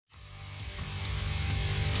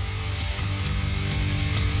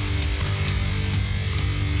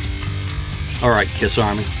All right, KISS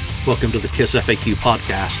Army, welcome to the KISS FAQ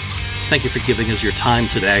podcast. Thank you for giving us your time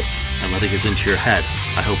today and letting us into your head.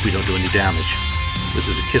 I hope we don't do any damage. This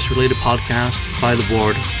is a KISS-related podcast by the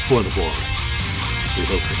board for the board. We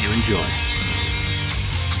hope that you enjoy.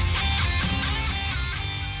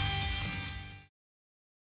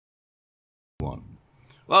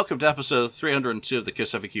 Welcome to episode 302 of the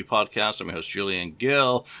KISS FAQ podcast. I'm your host, Julian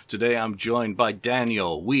Gill. Today I'm joined by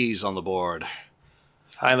Daniel Wees on the board.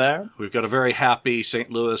 Hi there. We've got a very happy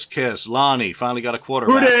St. Louis KISS. Lonnie finally got a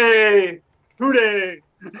quarterback. Hooray! Hooray!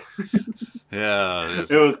 Yeah.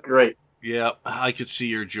 It was great. Yeah, I could see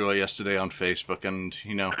your joy yesterday on Facebook, and,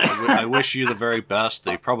 I wish you the very best.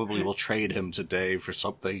 They probably will trade him today for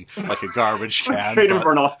something like a garbage can.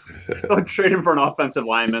 They'll trade him for an offensive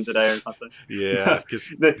lineman today or something. Yeah.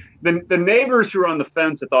 Cause the neighbors who were on the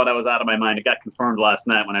fence that thought I was out of my mind, it got confirmed last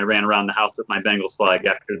night when I ran around the house with my Bengals flag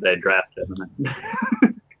after they drafted him.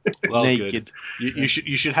 Well, naked. Good. You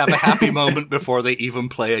should have a happy moment before they even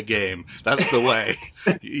play a game. That's the way.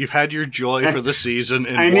 You've had your joy for the season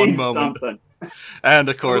in one moment. Something. And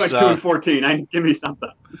of course, 2-14. Give me something.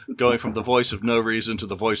 Going from the voice of no reason to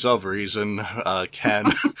the voice of reason,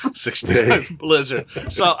 Ken 65 Blizzard.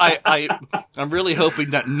 So I'm really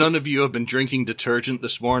hoping that none of you have been drinking detergent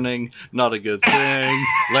this morning. Not a good thing.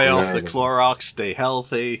 Lay off the Clorox. Stay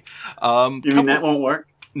healthy. You mean that won't work?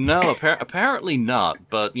 No, apparently not,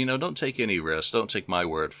 but, don't take any risks. Don't take my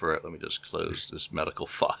word for it. Let me just close this medical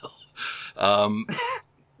file.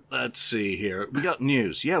 Let's see here. We got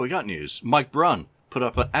news. Yeah, we got news. Mike Brunn put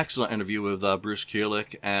up an excellent interview with Bruce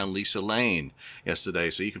Kulick and Lisa Lane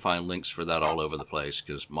yesterday, so you can find links for that all over the place,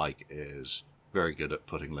 because Mike is very good at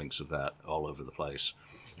putting links of that all over the place.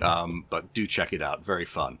 But do check it out. Very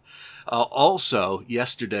fun. Also,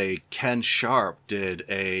 yesterday, Ken Sharp did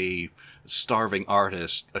a Starving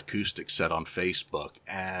Artist acoustic set on Facebook,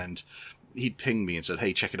 and he pinged me and said,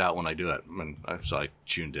 hey, check it out when I do it. So I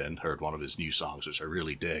tuned in, heard one of his new songs, which I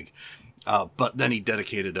really dig. But then he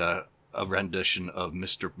dedicated a rendition of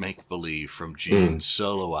Mr. Make-Believe from Gene's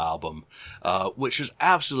solo album, which is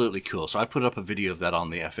absolutely cool. So I put up a video of that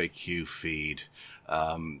on the FAQ feed.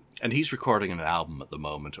 And he's recording an album at the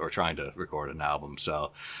moment, or trying to record an album.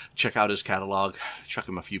 So check out his catalog, chuck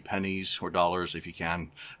him a few pennies or dollars if you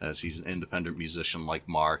can, as he's an independent musician like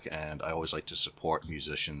Mark, and I always like to support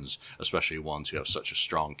musicians, especially ones who have such a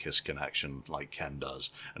strong KISS connection like Ken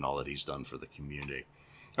does, and all that he's done for the community.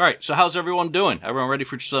 All right, so how's everyone doing? Everyone ready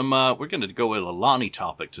for some, we're going to go with a Lonnie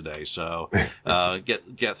topic today, so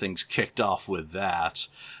get things kicked off with that.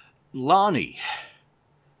 Lonnie,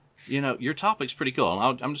 your topic's pretty cool,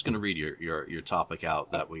 and I'm just going to read your topic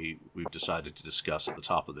out that we've decided to discuss at the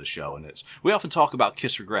top of the show, and we often talk about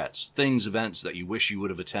KISS regrets, events that you wish you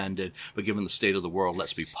would have attended, but given the state of the world,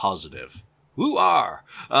 let's be positive. Who are?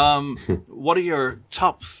 What are your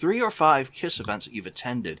top 3 or 5 KISS events that you've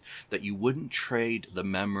attended that you wouldn't trade the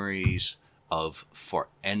memories of for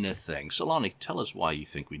anything? So, Lonnie, tell us why you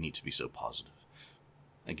think we need to be so positive,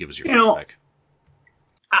 and give us your feedback.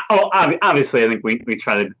 Obviously, I think we need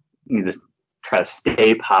to try to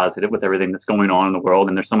stay positive with everything that's going on in the world,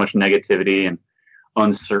 and there's so much negativity and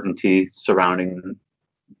uncertainty surrounding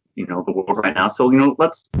the world right now. So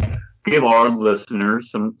let's give our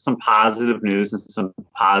listeners some positive news and some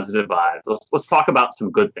positive vibes. Let's talk about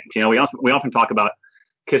some good things. We often talk about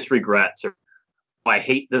KISS regrets, or I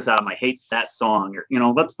hate this album, I hate that song, or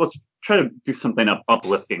let's try to do something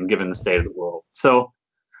uplifting given the state of the world. So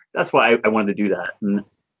that's why I wanted to do that. And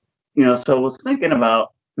so I was thinking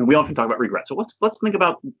about, we often talk about regrets. So let's think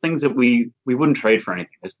about things that we wouldn't trade for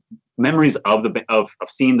anything. There's memories of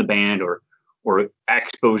seeing the band, or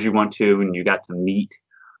expos you went to and you got to meet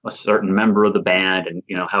a certain member of the band, and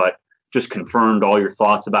how it just confirmed all your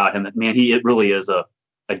thoughts about him, that man, it really is a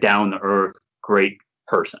down to earth great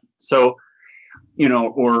person. So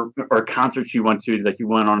or concerts you went to, like you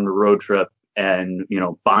went on a road trip and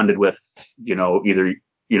bonded with either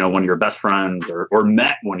one of your best friends, or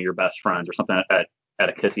met one of your best friends or something at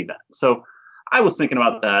a KISS event. So I was thinking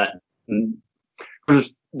about that, and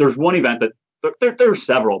there's one event that there's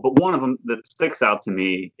several, but one of them that sticks out to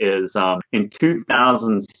me is in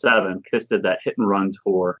 2007, KISS did that hit and run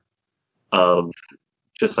tour of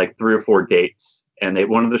just like 3 or 4 dates, and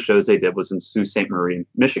one of the shows they did was in Sault Ste. Marie,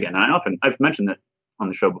 Michigan. And I've mentioned it on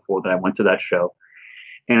the show before that I went to that show,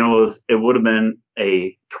 and it would have been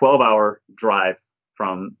a 12-hour drive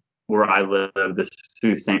from where I lived to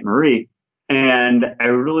Sault Ste. Marie. And I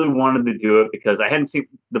really wanted to do it because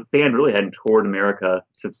the band really hadn't toured America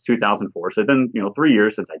since 2004. So it'd been, 3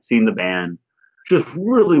 years since I'd seen the band. Just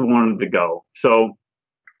really wanted to go. So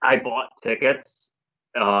I bought tickets.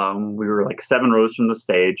 We were like 7 rows from the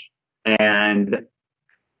stage. and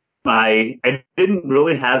I didn't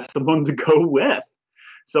really have someone to go with.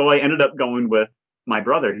 So I ended up going with my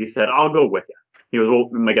brother. He said, I'll go with you. He was, we'll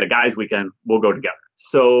make it a guys' weekend. We'll go together.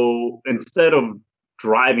 So instead of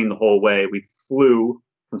driving the whole way, we flew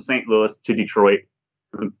from St. Louis to Detroit.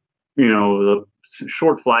 The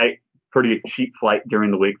short flight, pretty cheap flight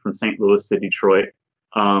during the week from St. Louis to Detroit.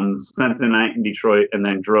 Spent the night in Detroit and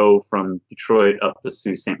then drove from Detroit up to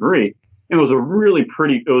Sault Ste. Marie. It was really,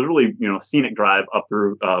 scenic drive up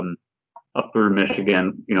through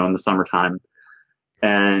Michigan, in the summertime.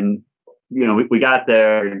 And, we got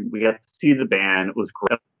there and we got to see the band. It was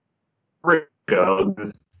great. Go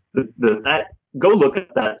look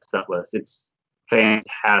at that set list. It's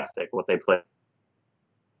fantastic what they play.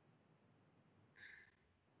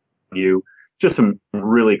 Just some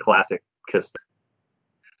really classic Kiss.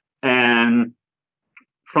 And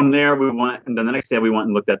from there we went, and then the next day we went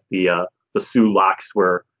and looked at the Soo Locks,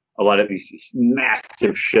 where a lot of these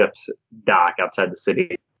massive ships dock outside the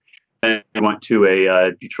city. And we went to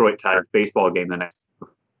a Detroit Tigers baseball game the next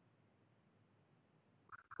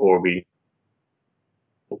before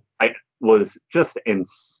I was just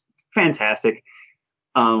fantastic.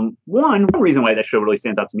 One reason why that show really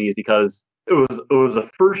stands out to me is because it was the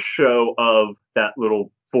first show of that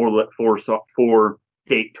little four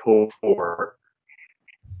date tour.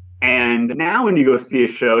 And now when you go see a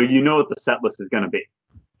show, you know what the set list is going to be.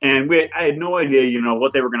 And I had no idea,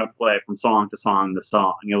 what they were going to play from song to song to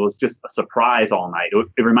song. It was just a surprise all night.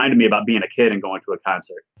 It reminded me about being a kid and going to a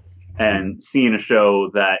concert and seeing a show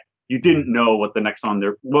that you didn't know what the next song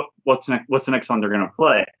what's the next song they're going to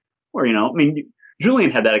play. Or,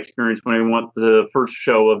 Julian had that experience when he went to the first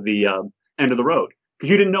show of the End of the Road, because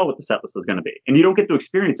you didn't know what the set list was going to be. And you don't get to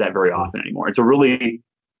experience that very often anymore. It's a really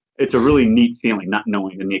neat feeling, not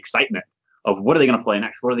knowing, and the excitement of what are they going to play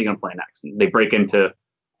next? What are they going to play next? And they break into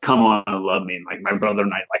Come On and Love Me. And like my brother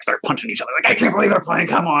and I start punching each other. Like, I can't believe they're playing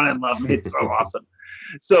Come On and Love Me. It's so awesome.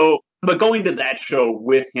 So, but going to that show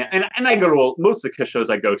with him, and I go to most of the Kiss shows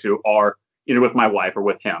I go to are either with my wife or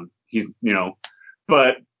with him. He's,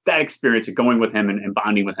 but that experience of going with him and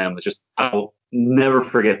bonding with him was just, I'll never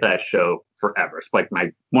forget that show forever. It's like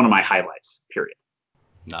one of my highlights, period.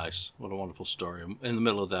 Nice. What a wonderful story. In the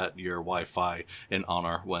middle of that, your Wi-Fi in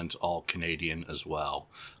honor went all Canadian as well.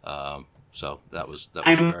 So that was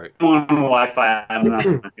I'm great. I'm on Wi-Fi. I'm not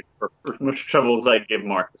as much trouble as I give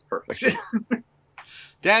Mark is perfect.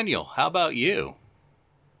 Daniel, how about you?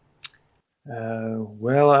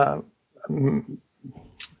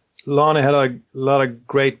 Lonnie had a lot of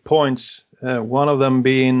great points. One of them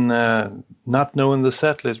being not knowing the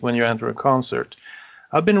set list when you enter a concert.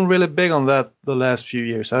 I've been really big on that the last few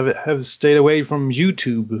years. I have stayed away from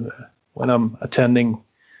YouTube when I'm attending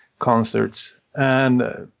concerts,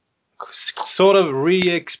 and sort of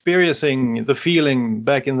re-experiencing the feeling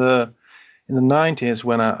back in the 90s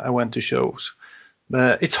when I went to shows.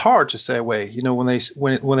 It's hard to stay away,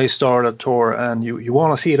 when they start a tour and you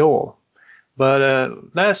want to see it all.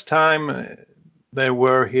 But last time they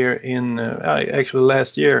were here actually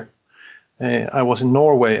last year, I was in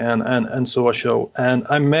Norway and saw a show, and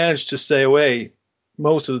I managed to stay away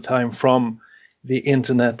most of the time from the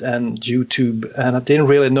internet and YouTube, and I didn't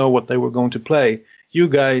really know what they were going to play. You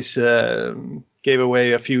guys gave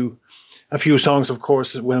away a few songs, of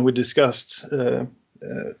course, when we discussed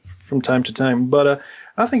from time to time. But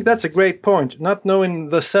I think that's a great point. Not knowing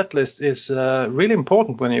the set list is really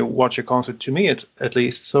important when you watch a concert, to me at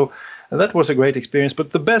least. So that was a great experience.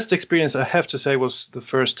 But the best experience, I have to say, was the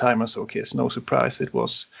first time I saw Kiss. No surprise. It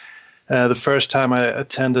was the first time I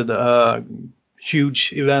attended a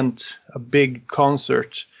huge event, a big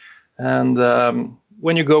concert. And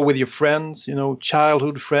when you go with your friends,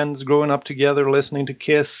 childhood friends growing up together, listening to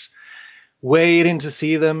Kiss, waiting to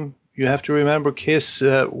see them. You have to remember Kiss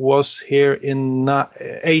was here in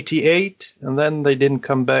 88, and then they didn't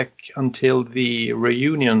come back until the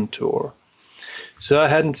reunion tour. So I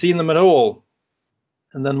hadn't seen them at all.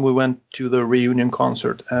 And then we went to the reunion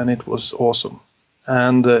concert, and it was awesome.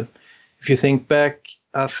 And if you think back,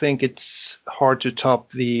 I think it's hard to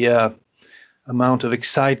top the amount of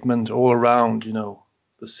excitement all around,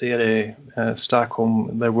 the city,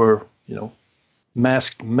 Stockholm. There were,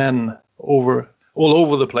 masked men all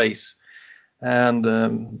over the place. And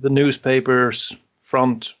the newspapers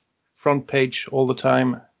front page all the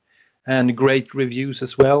time, and great reviews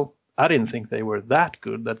as well. I didn't think they were that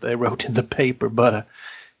good that they wrote in the paper, but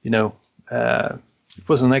it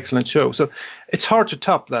was an excellent show. So it's hard to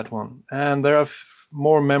top that one. And there are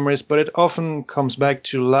more memories, but it often comes back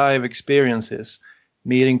to live experiences,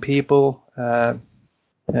 meeting people,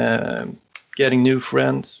 getting new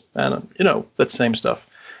friends, and that same stuff.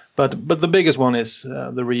 But the biggest one is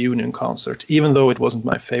the reunion concert. Even though it wasn't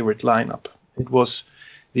my favorite lineup, it was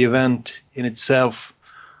the event in itself.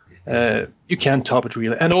 You can't top it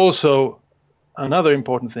really. And also another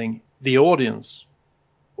important thing: the audience.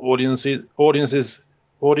 Audiences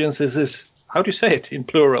is, how do you say it in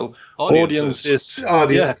plural? Audiences.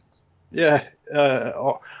 Audience. Yeah,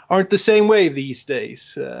 aren't the same way these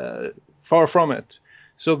days. Far from it.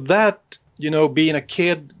 So that, being a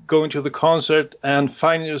kid going to the concert and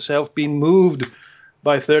finding yourself being moved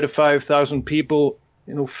by 35,000 people,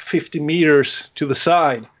 50 meters to the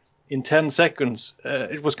side in 10 seconds,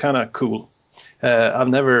 it was kind of cool. I've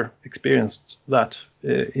never experienced that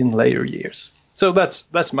in later years. So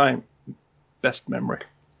that's my best memory.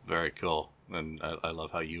 Very cool. And I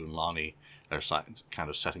love how you and Lonnie are kind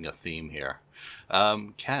of setting a theme here.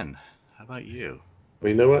 Ken, how about you? Well,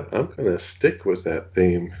 you know what? I'm going to stick with that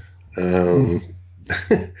theme.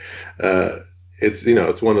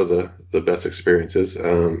 It's one of the best experiences.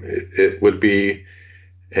 It would be,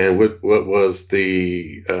 and what was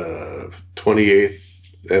the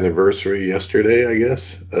 28th anniversary yesterday, I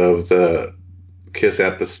guess, of the Kiss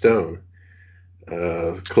at the Stone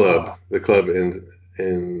club, the club in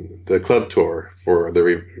the club tour for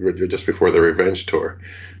just before the Revenge tour.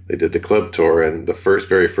 They did the club tour, and the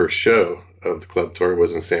very first show of the club tour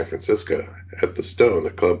was in San Francisco at the Stone, a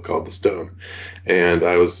club called the Stone. And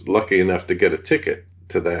I was lucky enough to get a ticket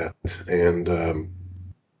to that. And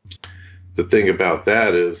the thing about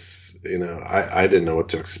that is, I didn't know what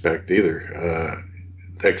to expect either,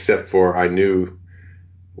 except for I knew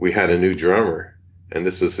we had a new drummer, and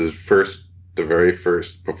this was the very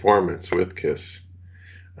first performance with Kiss.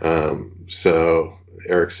 So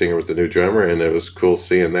Eric Singer was the new drummer, and it was cool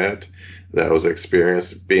seeing that. That was an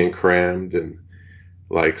experience, being crammed and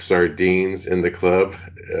like sardines in the club.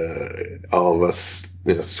 All of us,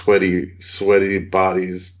 sweaty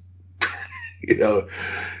bodies,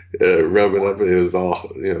 rubbing up. It was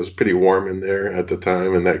it was pretty warm in there at the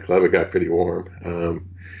time in that club. It got pretty warm.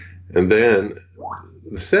 And then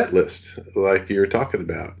the set list, like you were talking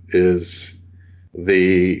about, is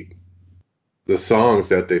the songs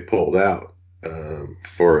that they pulled out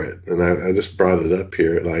for it. And I just brought it up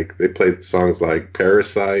here. Like they played songs like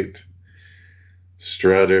Parasite,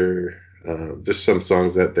 Strutter, just some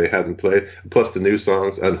songs that they hadn't played, plus the new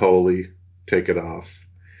songs, Unholy, Take It Off.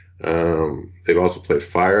 They've also played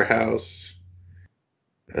Firehouse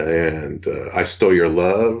and I Stole Your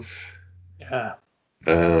Love. Yeah.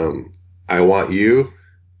 I Want You.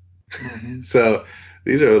 Mm-hmm. So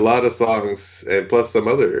these are a lot of songs, and plus some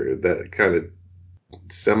other that kind of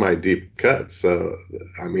semi-deep cuts. So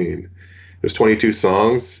I mean, there's 22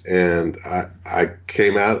 songs, and I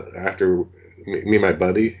came out after me and my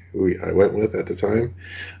buddy who I went with at the time.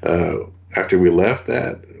 After we left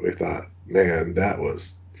that, we thought, man, that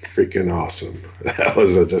was freaking awesome. That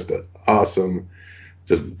was just an awesome,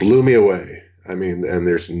 just blew me away. I mean, and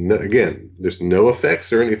there's no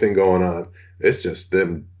effects or anything going on. It's just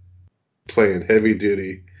them playing heavy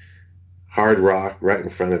duty hard rock right in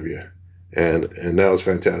front of you, and that was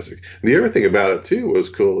fantastic. The other thing about it too was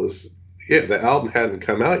cool is, the album hadn't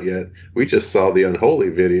come out yet. We just saw the Unholy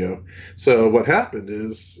video. So what happened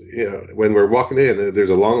is, when we're walking in,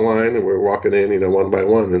 there's a long line, and we're walking in, one by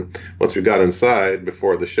one. And once we got inside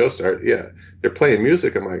before the show started, they're playing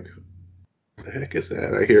music. I'm like, what the heck is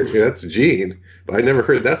that? I hear, that's Gene, but I never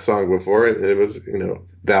heard that song before. And it was,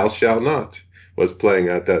 Thou Shalt Not was playing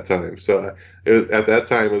at that time. So at that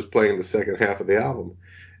time it was playing the second half of the album.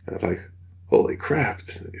 And I was like, holy crap,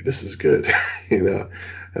 this is good.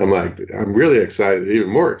 I'm like, I'm really excited, even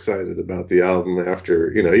more excited about the album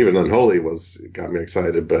after, even Unholy got me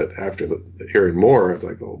excited, but after hearing more, I was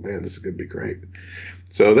like, oh man, this is going to be great.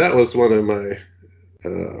 So that was one of my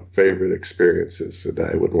favorite experiences that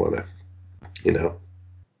I would want to,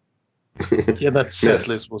 Yeah, that set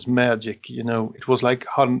list was magic. It was like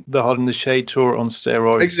the Hot in the Shade tour on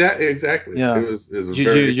steroids. Exactly. Yeah. It was you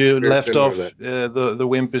very left off the the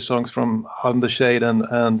wimpy songs from Hot in the Shade and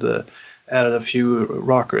added a few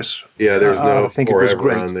rockers. Yeah, there's no I think Forever it was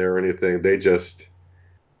great on there or anything. They just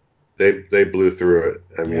they blew through it.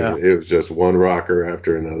 I mean, It was just one rocker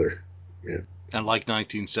after another. Yeah. And like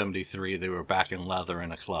 1973, they were back in leather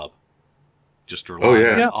in a club. Just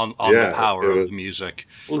relying on the power of the music.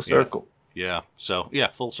 Full circle. Yeah. So,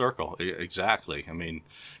 full circle. Exactly. I mean,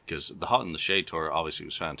 because the Hot in the Shade tour obviously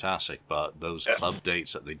was fantastic, but those club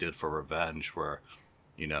dates that they did for Revenge were,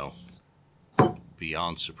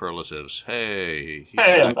 beyond superlatives. Hey,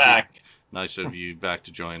 I'm back. Nice of you back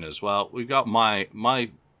to join us. Well, we've got my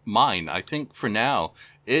mine, I think for now,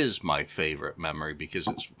 is my favorite memory because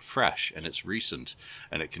it's fresh and it's recent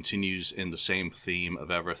and it continues in the same theme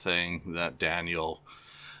of everything that Daniel,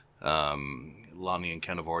 Lonnie and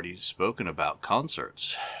Ken have already spoken about,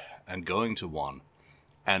 concerts and going to one.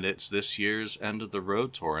 And it's this year's End of the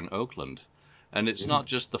Road tour in Oakland. And it's not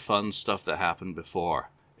just the fun stuff that happened before.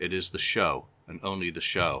 It is the show and only the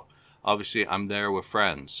show. Obviously, I'm there with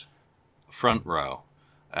friends, front row,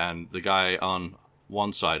 and the guy on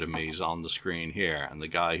one side of me is on the screen here, and the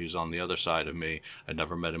guy who's on the other side of me, I'd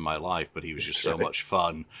never met in my life, but he was just so much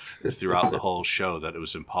fun throughout the whole show that it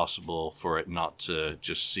was impossible for it not to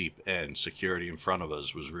just seep in. Security in front of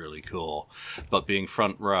us was really cool, but being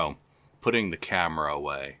front row, putting the camera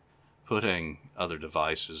away, putting other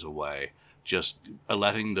devices away, just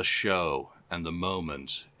letting the show and the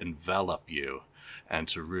moment envelop you, and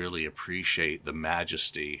to really appreciate the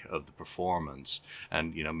majesty of the performance,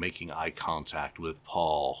 and making eye contact with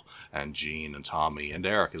Paul and Gene and Tommy and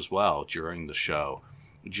Eric as well during the show,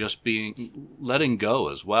 just letting go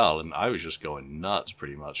as well. And I was just going nuts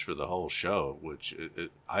pretty much for the whole show, which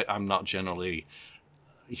I'm not generally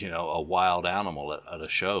a wild animal at a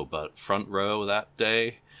show, but front row that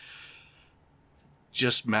day,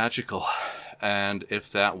 just magical. And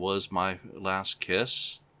if that was my last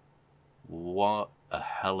kiss, what a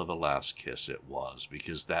hell of a last kiss it was,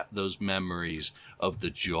 because those memories of the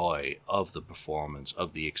joy of the performance,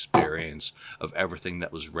 of the experience, of everything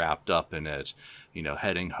that was wrapped up in it,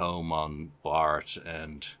 heading home on Bart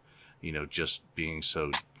and just being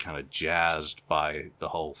so kind of jazzed by the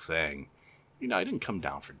whole thing. I didn't come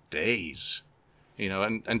down for days,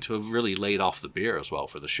 and to have really laid off the beer as well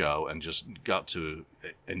for the show and just got to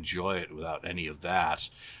enjoy it without any of that,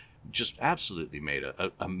 just absolutely made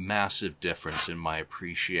a massive difference in my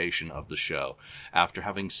appreciation of the show. After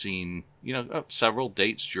having seen, several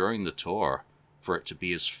dates during the tour, for it to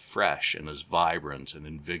be as fresh and as vibrant and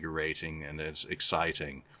invigorating and as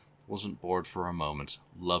exciting, wasn't bored for a moment.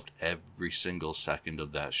 Loved every single second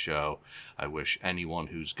of that show. I wish anyone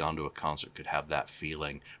who's gone to a concert could have that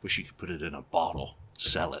feeling. Wish you could put it in a bottle,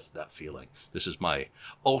 sell it, that feeling. This is my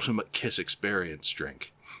ultimate Kiss experience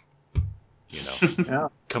drink. Yeah.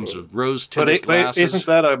 Comes with rose-tinted But glasses. isn't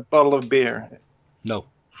that a bottle of beer? No.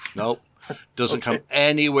 Doesn't come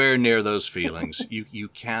anywhere near those feelings. You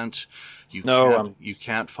can't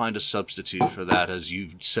find a substitute for that, as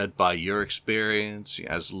you've said by your experience,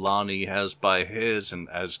 as Lonnie has by his, and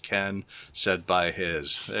as Ken said by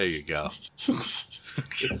his. There you go.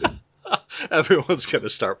 Everyone's gonna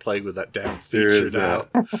start playing with that damn feature now.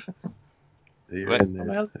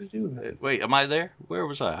 Wait, am I there? Where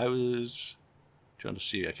was I? I was trying to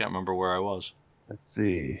see. I can't remember where I was. Let's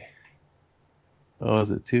see. Oh,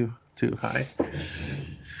 is it too high?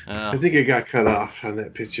 I think it got cut off on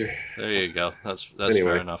that picture. There you go. That's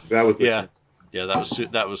anyway, fair enough. That was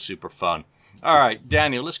that was super fun. All right,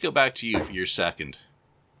 Daniel, let's go back to you for your second.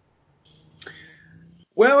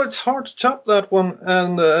 Well, it's hard to top that one,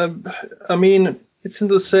 and I mean, it's in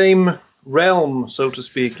the same realm, so to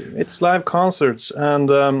speak. It's live concerts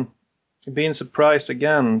and being surprised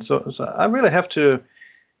again. So I really have to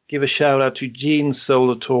give a shout out to Gene's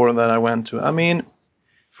solo tour that I went to. I mean,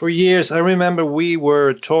 for years, I remember we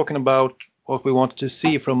were talking about what we wanted to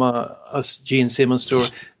see from a Gene Simmons tour,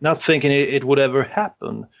 not thinking it would ever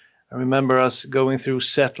happen. I remember us going through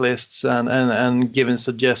set lists and giving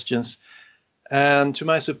suggestions. And to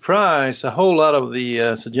my surprise, a whole lot of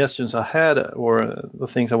the suggestions I had, or the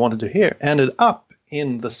things I wanted to hear, ended up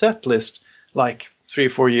in the set list like 3 or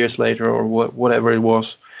 4 years later, or whatever it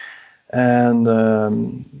was.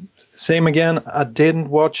 And same again, I didn't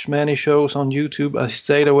watch many shows on YouTube. I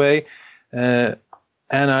stayed away, and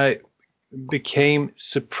I became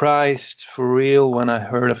surprised for real when I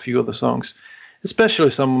heard a few of the songs,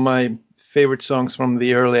 especially some of my favorite songs from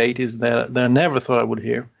the early 80s that I never thought I would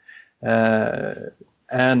hear.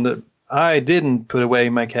 And I didn't put away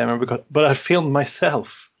my camera, but I filmed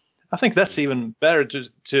myself. I think that's even better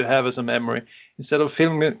to have as a memory. Instead of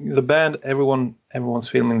filming the band, everyone's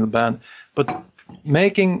filming the band. But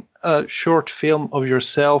making a short film of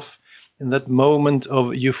yourself in that moment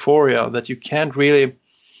of euphoria that you can't really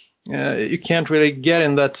get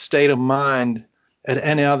in that state of mind at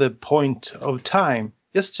any other point of time.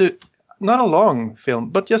 Just to, not a long film,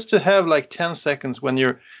 but just to have like 10 seconds when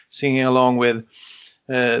you're singing along with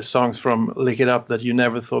songs from Lick It Up that you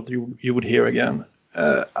never thought you would hear again.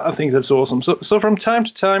 I think that's awesome. So from time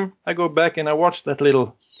to time, I go back and I watch that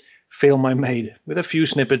little film I made with a few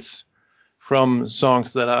snippets from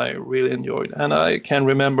songs that I really enjoyed. And I can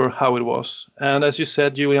remember how it was. And as you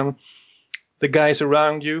said, Julian, the guys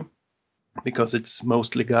around you, because it's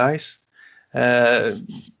mostly guys,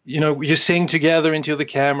 You sing together into the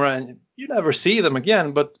camera and you never see them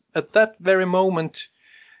again, but at that very moment,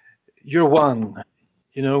 you're one.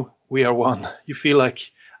 We are one. You feel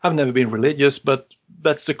like, I've never been religious, but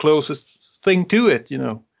that's the closest thing to it.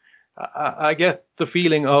 I get the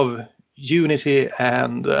feeling of unity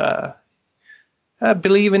and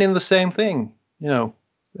believing in the same thing, of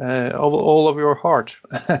all of your heart.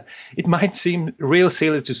 It might seem real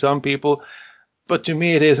silly to some people, but to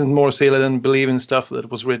me it isn't more silly than believing stuff that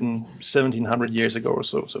was written 1700 years ago or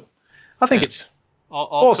so. So I think it's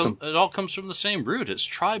awesome. It all comes from the same root. It's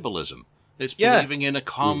tribalism. It's believing in a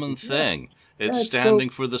common thing. It's standing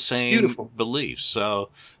for the same beliefs. So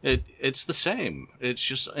it's the same. It's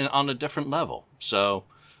just on a different level. So,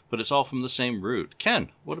 but it's all from the same root. Ken,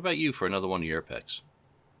 what about you for another one of your picks?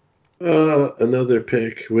 Another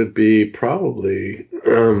pick would be probably,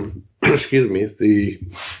 excuse me,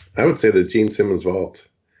 I would say the Gene Simmons Vault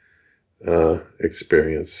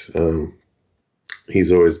experience.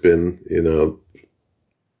 He's always been,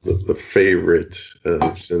 the favorite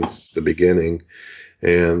since the beginning,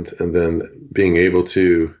 and then being able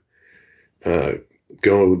to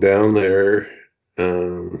go down there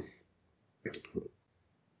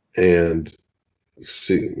and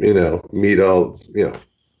see, meet all,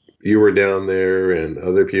 you were down there and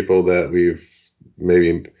other people that we've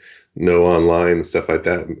maybe know online and stuff like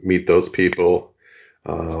that, meet those people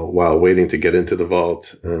while waiting to get into the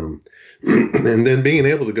vault, and then being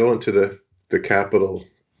able to go into the Capitol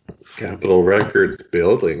Records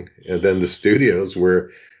building, and then the studios where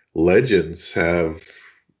legends have,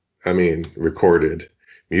 recorded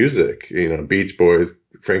music, Beach Boys,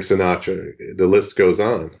 Frank Sinatra, the list goes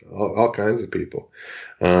on, all kinds of people.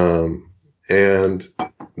 And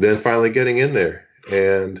then finally getting in there,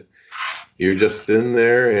 and you're just in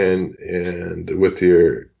there and with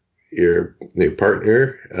your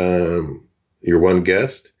partner, your one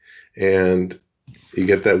guest, and you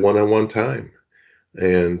get that one-on-one time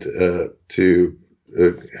and to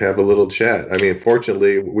have a little chat.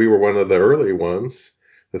 Fortunately, we were one of the early ones,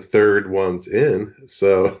 the third ones in,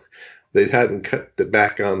 so they hadn't cut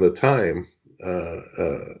back on the time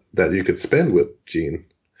that you could spend with Gene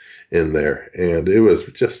in there, and it was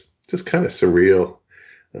just kind of surreal,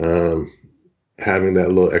 having that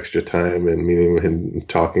little extra time and meeting him,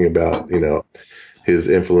 talking about his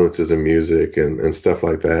influences in music and stuff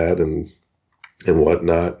like that and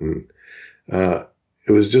whatnot, and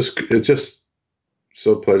it was just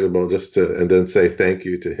so pleasurable just to, and then say thank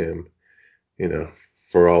you to him,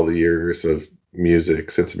 for all the years of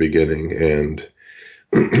music since the beginning, and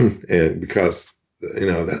and because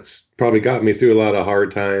that's probably got me through a lot of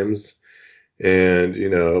hard times, and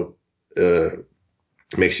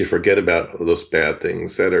makes you forget about those bad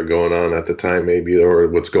things that are going on at the time, maybe, or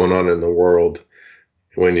what's going on in the world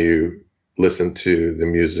when you listen to the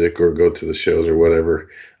music or go to the shows or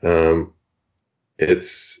whatever.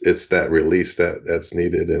 It's that release that's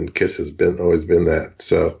needed, and Kiss has always been that.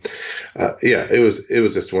 So it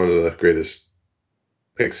was just one of the greatest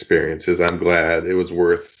experiences. I'm glad it was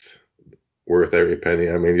worth every penny.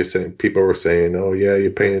 People were saying, oh yeah,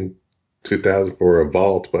 you're paying $2,000 for a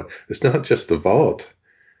vault, but it's not just the vault.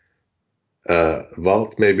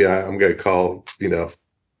 Vault, maybe I'm going to call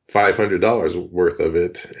 $500 worth of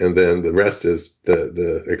it, and then the rest is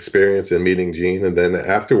the experience and meeting Gene, and then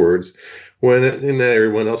afterwards, when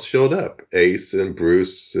everyone else showed up, Ace and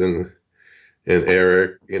Bruce and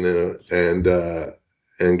Eric, and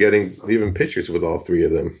getting even pictures with all three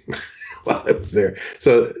of them while I was there.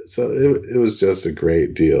 So it was just a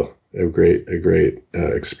great deal, a great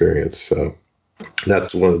experience. So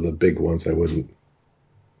that's one of the big ones I wouldn't,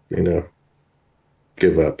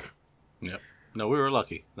 give up. Yep. No, we were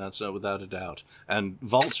lucky. That's without a doubt. And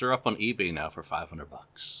vaults are up on eBay now for $500.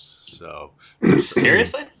 So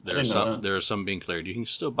seriously, there are some being cleared. You can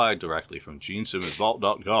still buy directly from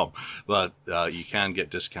GeneSimmonsVault.com, but you can get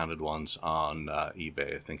discounted ones on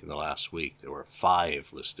eBay. I think in the last week there were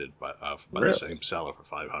 5 listed by the same seller for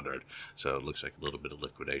 $500. So it looks like a little bit of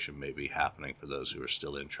liquidation may be happening for those who are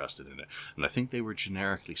still interested in it. And I think they were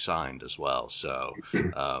generically signed as well. So,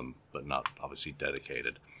 but not obviously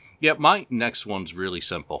dedicated. Yeah, my next one's really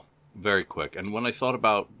simple. Very quick. And when I thought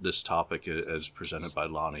about this topic as presented by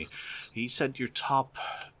Lonnie, he said your top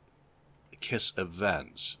Kiss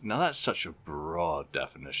events. Now that's such a broad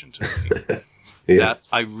definition to me. Yeah. That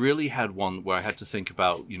I really had one where I had to think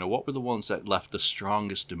about, what were the ones that left the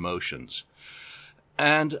strongest emotions.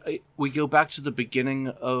 And we go back to the beginning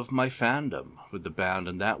of my fandom with the band,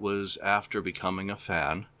 and that was after becoming a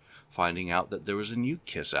fan. finding out that there was a new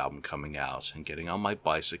Kiss album coming out, and getting on my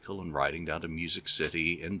bicycle and riding down to Music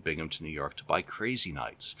City in Binghamton, New York to buy Crazy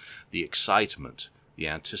Nights. The excitement, the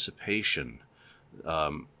anticipation,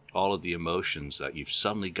 all of the emotions that you've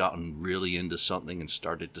suddenly gotten really into something and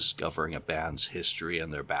started discovering a band's history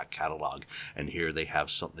and their back catalog, and here they have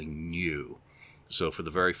something new. So for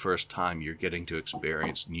the very first time, you're getting to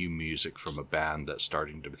experience new music from a band that's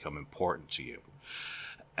starting to become important to you.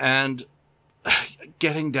 And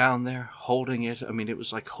getting down there, holding it, I mean, it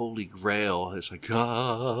was like Holy Grail. It's like,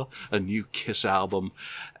 a new Kiss album,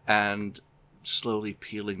 and slowly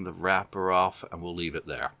peeling the wrapper off, and we'll leave it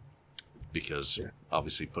there. Because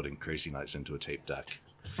obviously putting Crazy Nights into a tape deck.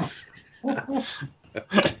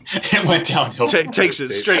 It went downhill. Takes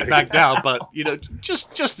it straight back down, but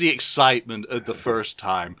just the excitement of the first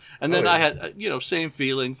time, and then I had same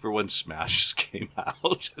feeling for when Smash came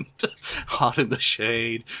out and Hot in the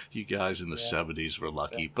Shade. You guys in the '70s were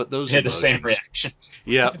lucky, but those had the same reaction.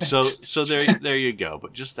 Yeah, so there you go.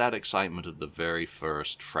 But just that excitement of the very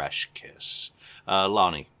first fresh Kiss.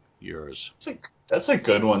 Lonnie, yours. That's a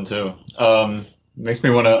good one too. Makes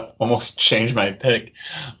me want to almost change my pick,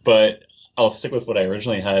 but I'll stick with what I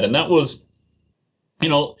originally had, and that was,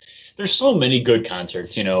 there's so many good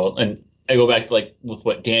concerts, and I go back to like with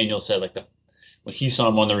what Daniel said, like when he saw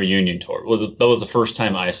him on the reunion tour. That was the first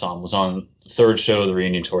time I saw him. Was on the third show of the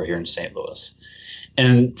reunion tour here in St. Louis,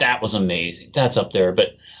 and that was amazing. That's up there,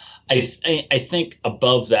 but I think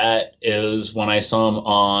above that is when I saw him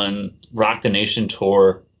on Rock the Nation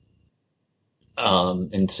tour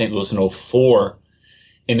in St. Louis in 2004.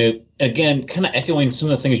 And it, again, kind of echoing some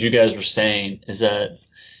of the things you guys were saying, is that,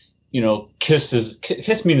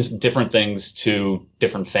 Kiss means different things to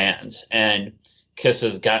different fans. And Kiss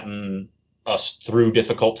has gotten us through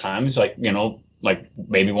difficult times, like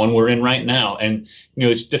maybe one we're in right now. And,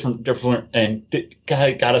 it's different, and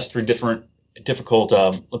got us through difficult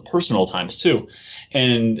personal times too.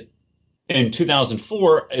 And in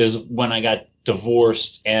 2004 is when I got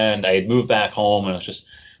divorced and I had moved back home, and I was just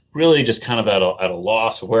really just kind of at a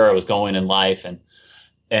loss of where I was going in life,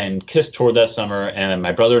 and Kiss toured that summer, and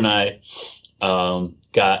my brother and I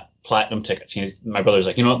got platinum tickets. My brother's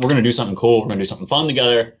like, we're going to do something cool. We're going to do something fun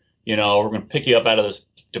together. We're going to pick you up out of this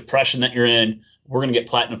depression that you're in. We're going to get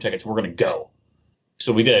platinum tickets. We're going to go.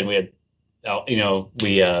 So we did. We had,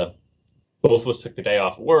 both of us took the day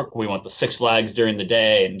off of work. We went to Six Flags during the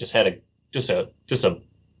day and just had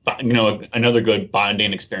another good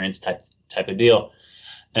bonding experience type of deal.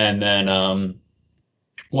 And then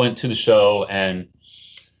went to the show, and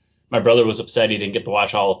my brother was upset he didn't get to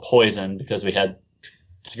watch all of Poison because we had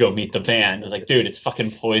to go meet the band. I was like, dude, it's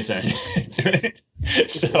fucking Poison.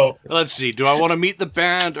 So let's see. Do I want to meet the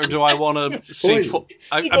band, or do I want to see?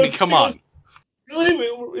 I mean, come on. Really,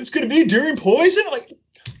 it's going to be during Poison? I'm like,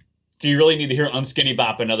 do you really need to hear Unskinny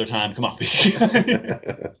Bop another time? Come on.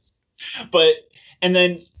 But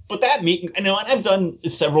that meet, and I've done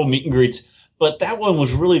several meet and greets, but that one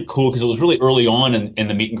was really cool because it was really early on in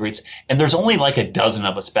the meet and greets, and there's only like a dozen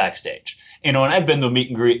of us backstage. And I've been to a meet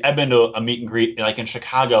and greet like in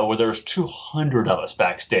Chicago where there's 200 of us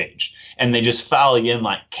backstage, and they just follow you in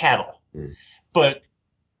like cattle. Mm. But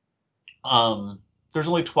there's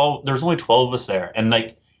only 12 of us there, and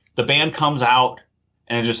like the band comes out,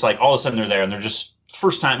 and just like all of a sudden they're there, and they're just it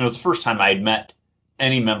was the first time I had met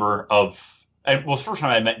any member of. It was the first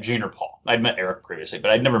time I met Gene or Paul. I'd met Eric previously,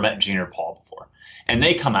 but I'd never met Gene or Paul before. And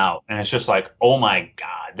they come out, and it's just like, oh my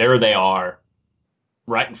God, there they are,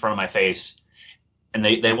 right in front of my face. And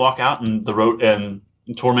they walk out, and the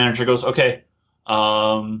tour manager goes, okay,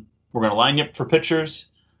 we're gonna line you up for pictures,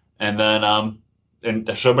 and then and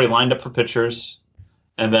everybody lined up for pictures,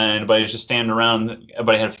 and then everybody's just standing around.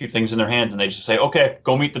 Everybody had a few things in their hands, and they just say, okay,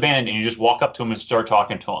 go meet the band, and you just walk up to them and start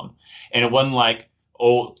talking to them. And it wasn't like,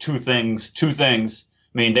 two things.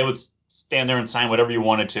 I mean, they would stand there and sign whatever you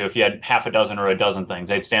wanted to. If you had half a dozen or a dozen things,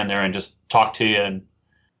 they'd stand there and just talk to you and,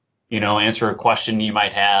 answer a question you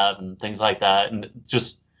might have and things like that. And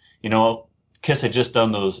just, Kiss had just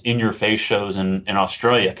done those in-your-face shows in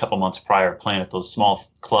Australia a couple months prior, playing at those small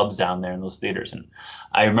clubs down there in those theaters. And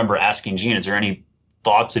I remember asking Gene, is there any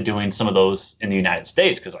thoughts of doing some of those in the United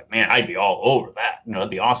States? Because, like, man, I'd be all over that. It'd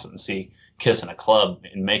be awesome to see Kiss in a club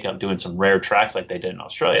in makeup doing some rare tracks like they did in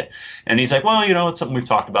Australia. And he's like, well, it's something we've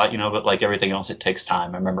talked about, but like everything else, it takes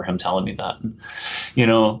time. I remember him telling me that,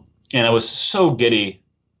 and I was so giddy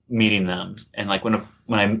meeting them. And like when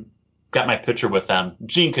I got my picture with them,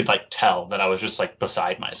 Gene could like tell that I was just like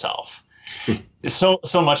beside myself. so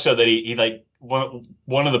much so that he like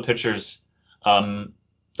one of the pictures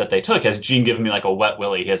that they took has Gene giving me like a wet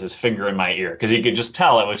willy. He has his finger in my ear because he could just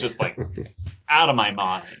tell I was just like out of my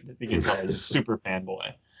mind. You can tell I was a super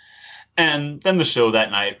fanboy. And then the show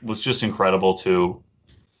that night was just incredible too.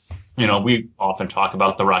 We often talk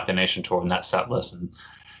about the Rock the Nation tour and that set list and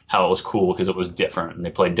how it was cool because it was different and they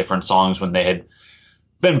played different songs when they had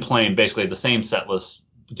been playing basically the same set list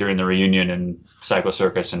during the reunion and Psycho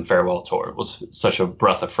Circus and Farewell tour. It was such a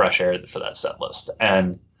breath of fresh air for that set list.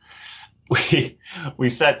 And we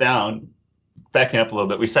sat down, backing up a little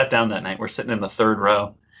bit, we sat down that night. We're sitting in the third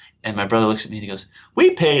row. And my brother looks at me and he goes,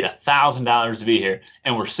 "We paid $1,000 to be here,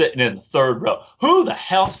 and we're sitting in the third row. Who the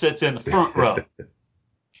hell sits in the front row?"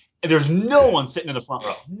 And there's no one sitting in the front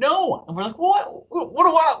row. No one. And we're like, what do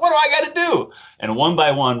I got to do? And one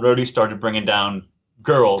by one, Rhodey started bringing down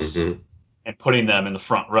girls and putting them in the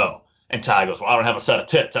front row. And Ty goes, "Well, I don't have a set of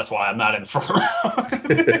tits. That's why I'm not in the front row."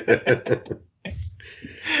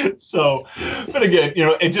 So, but again,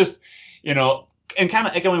 it just, and kind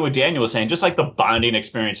of echoing what Daniel was saying, just like the bonding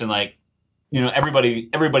experience and like,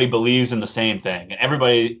 everybody believes in the same thing and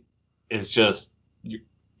everybody is just, we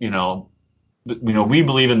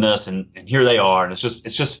believe in this and here they are. And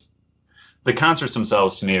it's just the concerts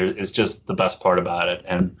themselves to me is just the best part about it.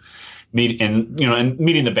 And meeting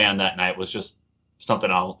the band that night was just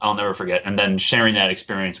something I'll never forget. And then sharing that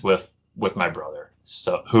experience with my brother,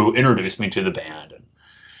 so who introduced me to the band and,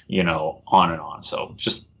 on and on. So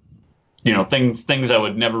just, things I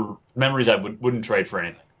would never, memories I wouldn't trade for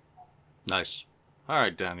anything. Nice. All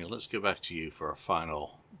right, Daniel, let's go back to you for a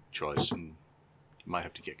final choice, and you might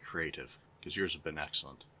have to get creative because yours have been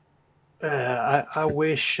excellent. I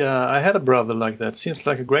wish I had a brother like that. Seems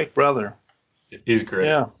like a great brother. He's great.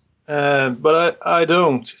 Yeah, but I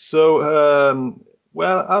don't. So,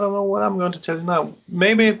 well, I don't know what I'm going to tell you now.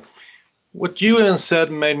 Maybe what Julian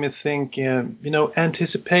said made me think,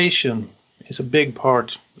 anticipation is a big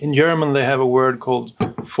part. In German, they have a word called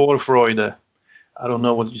Vorfreude. I don't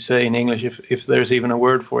know what you say in English, if there's even a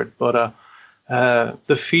word for it, but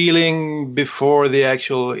the feeling before the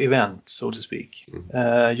actual event, so to speak.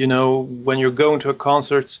 When you're going to a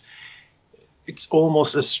concert, it's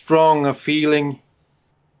almost as strong a feeling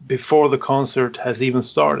before the concert has even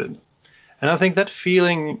started. And I think that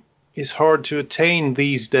feeling is hard to attain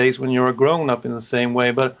these days when you're a grown-up in the same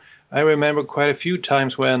way, but I remember quite a few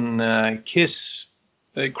times when Kiss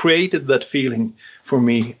created that feeling for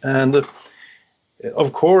me. And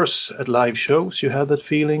of course, at live shows, you had that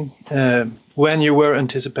feeling. When you were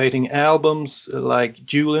anticipating albums, like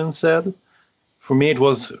Julian said, for me it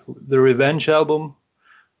was the Revenge album.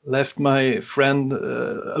 Left my friend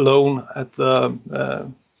alone at the,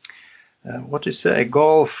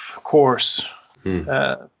 golf course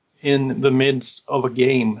in the midst of a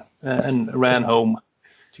game and ran home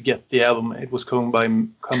to get the album. It was coming by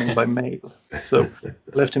mail, so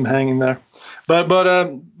left him hanging there. But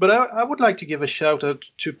I would like to give a shout out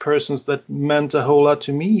to persons that meant a whole lot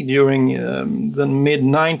to me during the mid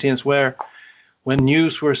 90s, when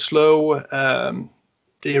news were slow,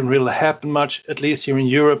 didn't really happen much. At least here in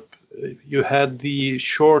Europe, you had the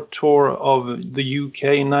short tour of the UK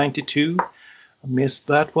in '92. I missed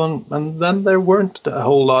that one, and then there weren't a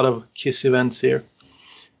whole lot of Kiss events here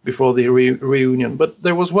before the reunion. But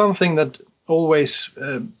there was one thing that always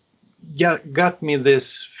got me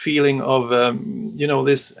this feeling of,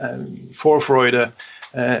 this Vorfreude,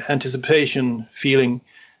 anticipation feeling,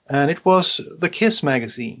 and it was the Kiss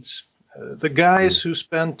magazines. The guys who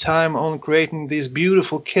spent time on creating these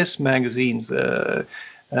beautiful Kiss magazines,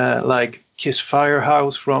 like Kiss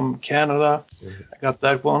Firehouse from Canada, I got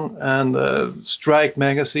that one, and Strike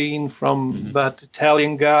magazine from that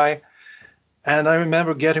Italian guy. And I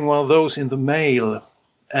remember getting one of those in the mail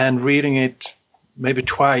and reading it maybe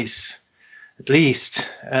twice at least,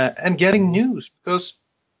 and getting news, because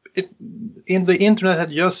the internet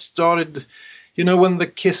had just started. When the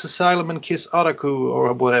Kiss Asylum and Kiss Otaku,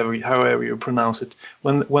 or whatever, however you pronounce it,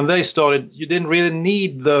 when they started, you didn't really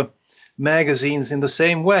need the magazines in the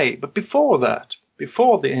same way. But before that,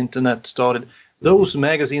 before the internet started, those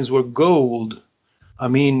magazines were gold. I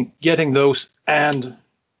mean, getting those, and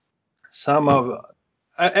some of,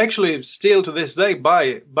 I actually still to this day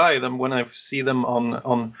buy them when I see them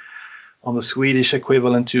on the Swedish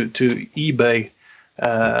equivalent to eBay.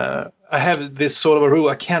 I have this sort of a rule: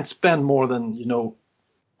 I can't spend more than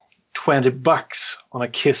 $20 on a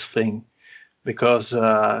Kiss thing, because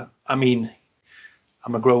I'm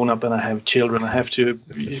a grown up and I have children. I have to,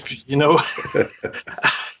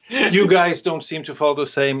 you guys don't seem to follow the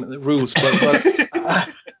same rules, but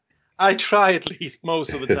I try at least most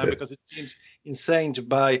of the time, because it seems insane to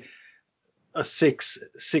buy a six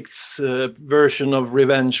version of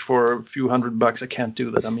Revenge for a few $100. I can't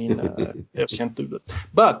do that. I can't do that.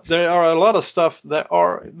 But there are a lot of stuff that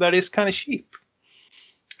is kind of cheap.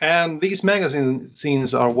 And these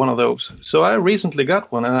magazines are one of those. So I recently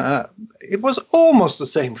got one, and it was almost the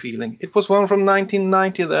same feeling. It was one from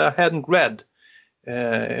 1990 that I hadn't read.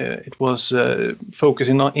 It was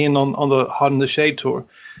focusing on the Hot in the Shade tour.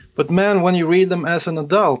 But man, when you read them as an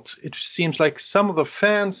adult, it seems like some of the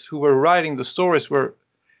fans who were writing the stories were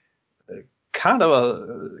kind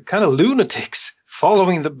of lunatics,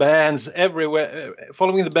 following the band everywhere,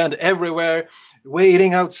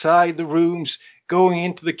 waiting outside the rooms, going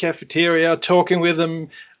into the cafeteria, talking with them,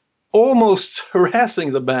 almost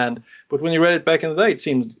harassing the band. But when you read it back in the day, it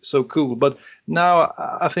seemed so cool. But now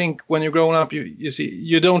I think when you're growing up, you see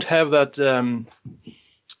you don't have that.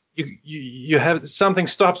 You have something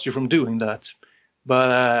stops you from doing that.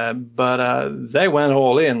 But they went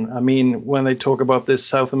all in. I mean, when they talk about this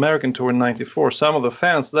South American tour in '94, some of the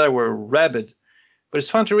fans there were rabid. But it's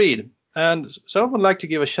fun to read. And so I would like to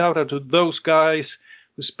give a shout out to those guys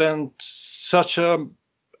who spent such a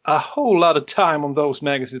whole lot of time on those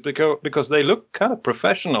magazines because they look kind of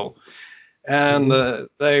professional, and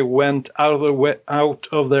they went out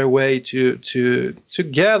of their way to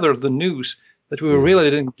gather the news that we really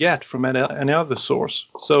didn't get from any other source.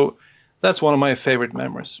 So that's one of my favorite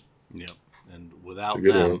memories. Yep, and without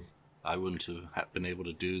them, I wouldn't have been able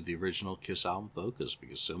to do the original Kiss album Focus,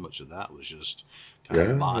 because so much of that was just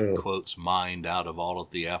kind of quotes mined out of all of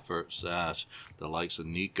the efforts that the likes of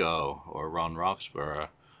Nico or Ron Roxburgh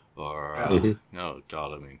or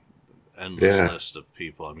God, I mean, endless list of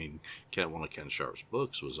people. I mean, one of Ken Sharp's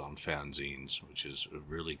books was on fanzines, which is a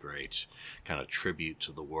really great kind of tribute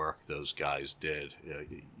to the work those guys did.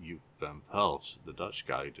 Joop van Pelt, the Dutch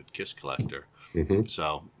guy who did Kiss Collector.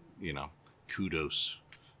 So, kudos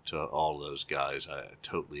to all those guys. I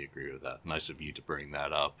totally agree with that. Nice of you to bring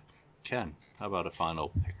that up. Ken, how about a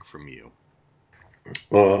final pick from you?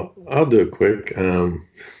 Well, I'll do it quick.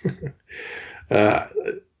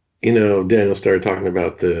 Daniel started talking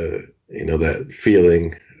about that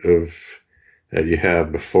feeling of that you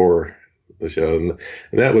have before the show, and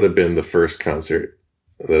that would have been the first concert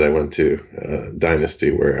that I went to, Dynasty,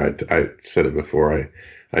 where I said it before,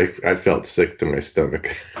 I felt sick to my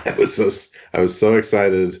stomach. I was so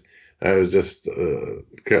excited. I was just,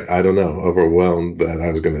 I don't know, overwhelmed that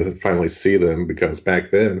I was going to finally see them, because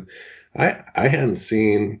back then I hadn't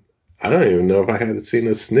seen, I don't even know if I had seen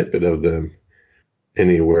a snippet of them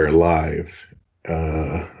anywhere live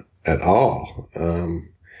at all.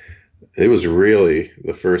 It was really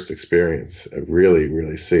the first experience of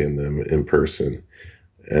really seeing them in person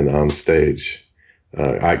and on stage.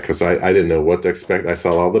 Because I didn't know what to expect. I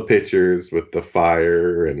saw all the pictures with the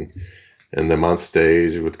fire and them on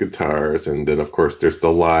stage with guitars, and then of course there's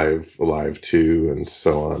the live too, and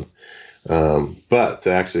so on. But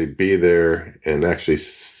to actually be there and actually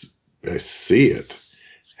see it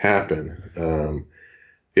happen,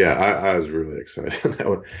 I was really excited on that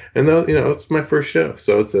one. And it's my first show,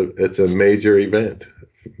 so it's a major event.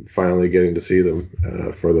 Finally getting to see them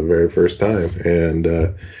for the very first time, and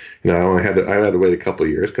I had to wait a couple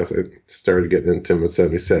of years because I started getting into them in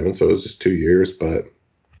 '77, so it was just 2 years, but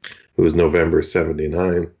it was November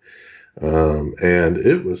 '79, and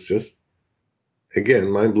it was just,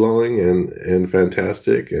 again, mind-blowing and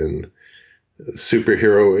fantastic and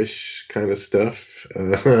superhero-ish kind of stuff,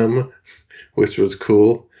 which was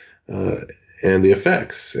cool, and the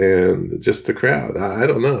effects and just the crowd. I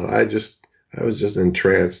don't know. I was just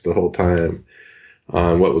entranced the whole time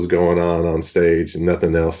on what was going on stage, and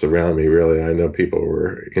nothing else around me really. I know people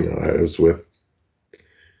were, I was with,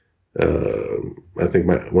 I think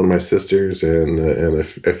one of my sisters and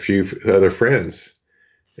a few other friends,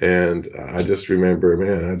 and I just remember,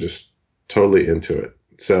 man, I just totally into it.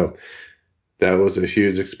 So that was a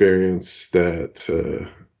huge experience that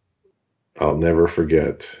I'll never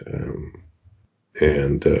forget.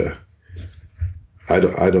 And I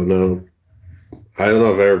don't know. I don't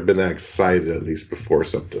know if I've ever been that excited, at least before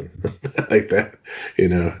something like that.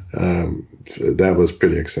 That was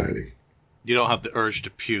pretty exciting. You don't have the urge to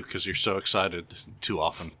puke because you're so excited too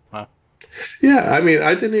often, huh? Yeah, I mean,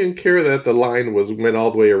 I didn't even care that the line went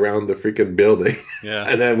all the way around the freaking building. Yeah.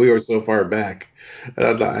 And then we were so far back.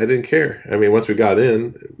 I didn't care. I mean, once we got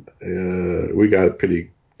in, we got a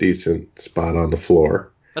pretty decent spot on the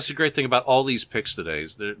floor. That's the great thing about all these picks today,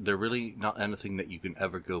 is they're really not anything that you can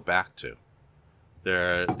ever go back to.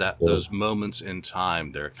 They're those moments in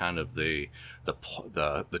time. They're kind of the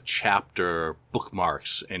chapter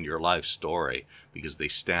bookmarks in your life story, because they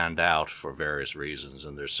stand out for various reasons.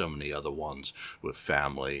 And there's so many other ones with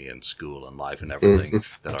family and school and life and everything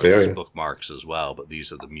that are those bookmarks as well. But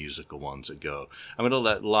these are the musical ones that go. I'm going to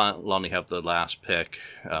let Lonnie have the last pick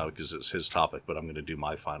because it's his topic, but I'm going to do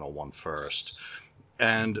my final one first.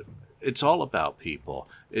 And it's all about people.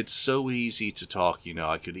 It's so easy to talk,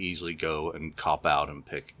 I could easily go and cop out and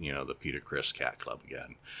pick, the Peter Criss Cat Club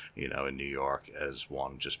again, in New York as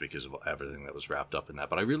one, just because of everything that was wrapped up in that.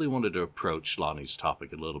 But I really wanted to approach Lonnie's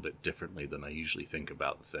topic a little bit differently than I usually think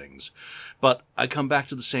about things. But I come back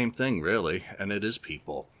to the same thing, really, and it is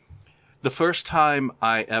people. The first time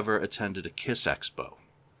I ever attended a Kiss Expo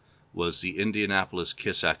was the Indianapolis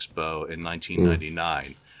Kiss Expo in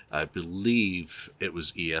 1999. I believe it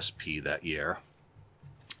was ESP that year.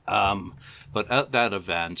 But at that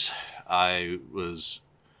event, I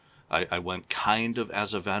went kind of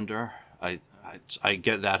as a vendor. I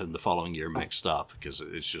get that in the following year mixed up because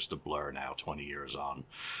it's just a blur now, 20 years on.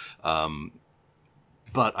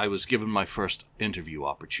 But I was given my first interview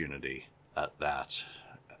opportunity at that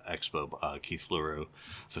expo. Keith LaRue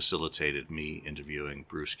facilitated me interviewing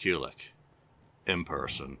Bruce Kulick in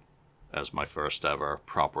person as my first ever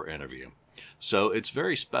proper interview. So it's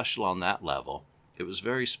very special on that level. It was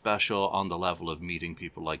very special on the level of meeting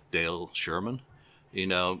people like Dale Sherman,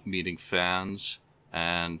 meeting fans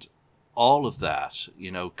and all of that,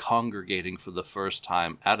 congregating for the first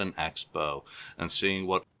time at an expo and seeing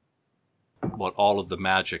what all of the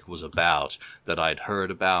magic was about that I'd heard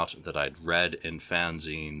about, that I'd read in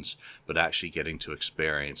fanzines, but actually getting to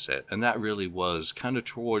experience it. And that really was kind of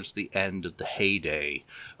towards the end of the heyday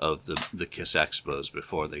of the Kiss Expos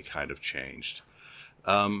before they kind of changed.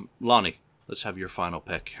 Lonnie, let's have your final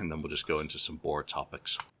pick, and then we'll just go into some board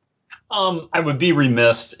topics. I would be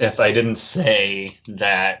remiss if I didn't say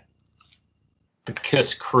that the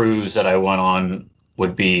Kiss cruise that I went on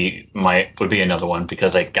would be another one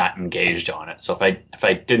because I got engaged on it. So if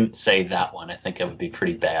I didn't say that one, I think it would be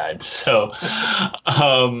pretty bad. So,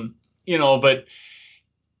 but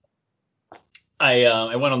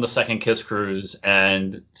I went on the second Kiss cruise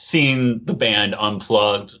and seeing the band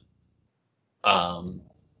unplugged,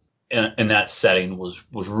 in that setting was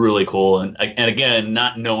really cool. And again,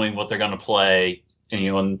 not knowing what they're going to play,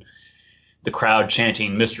 and the crowd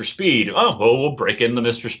chanting Mr. Speed. Oh, well, we'll break in the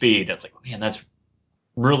Mr. Speed. It's like, man, that's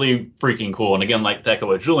really freaking cool. And again, like to echo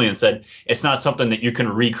what Julian said, it's not something that you can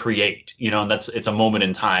recreate, and it's a moment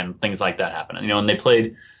in time. Things like that happen, and they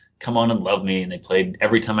played Come On and Love Me, and they played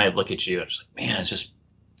Every Time I Look at You. It's like, man, it's just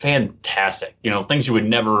fantastic. Things you would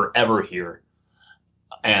never ever hear.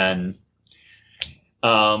 And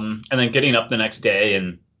then getting up the next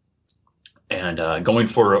day and going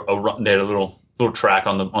for a run. They had a little track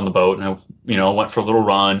on the boat, and I went for a little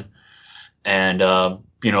run and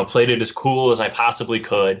played it as cool as I possibly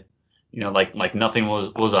could, like nothing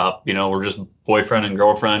was up, we're just boyfriend and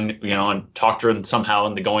girlfriend, and talked her and somehow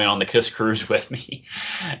into going on the Kiss cruise with me,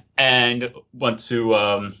 and went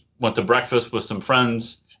to breakfast with some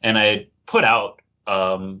friends, and I had put out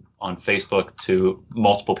on Facebook to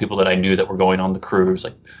multiple people that I knew that were going on the cruise,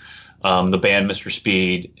 like the band Mr.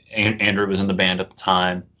 Speed. Andrew was in the band at the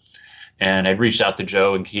time, and I'd reached out to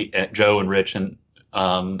Joe and Rich and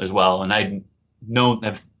as well, and I knew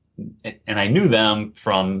them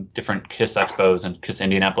from different Kiss Expos and Kiss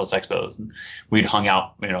Indianapolis Expos, and we'd hung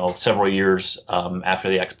out, several years after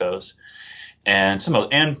the Expos, and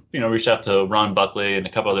reached out to Ron Buckley and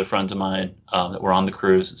a couple other friends of mine that were on the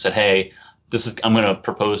cruise and said, hey, I'm going to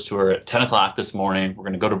propose to her at 10 o'clock this morning. We're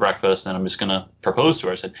going to go to breakfast, and I'm just going to propose to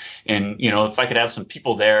her. I said, and if I could have some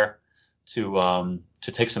people there to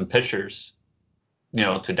take some pictures,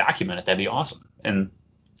 to document it, that'd be awesome. And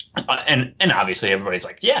obviously everybody's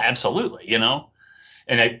like, yeah, absolutely, and I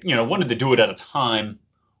wanted to do it at a time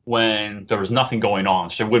when there was nothing going on,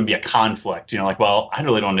 so there wouldn't be a conflict, like, well, I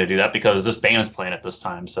really don't want to do that because this band's playing at this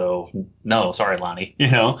time, so no, sorry, Lonnie,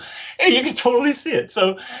 and you can totally see it.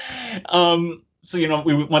 So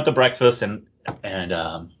we went to breakfast, and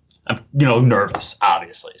I'm nervous,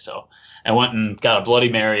 obviously, so I went and got a Bloody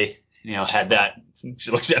Mary, had that.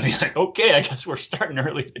 She looks at me like, okay, I guess we're starting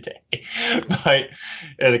early today. But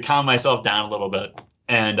to calm myself down a little bit.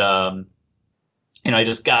 And, I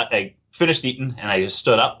finished eating, and I just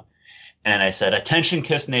stood up and I said, attention,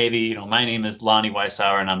 Kiss Navy. My name is Lonnie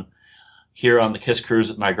Weissauer, and I'm here on the Kiss cruise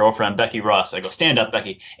with my girlfriend, Becky Ross. I go, stand up,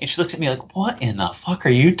 Becky. And she looks at me like, what in the fuck are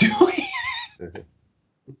you doing?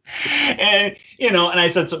 And, and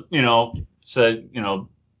I said, you and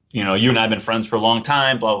I have been friends for a long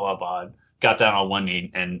time, blah, blah, blah. Got down on one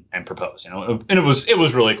knee and proposed, and it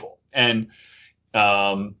was really cool. And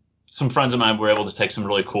some friends of mine were able to take some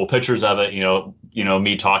really cool pictures of it.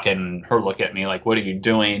 Me talking and her look at me like, "What are you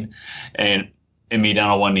doing?" And me down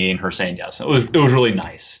on one knee and her saying yes. It was really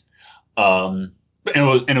nice. And it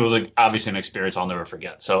was obviously an experience I'll never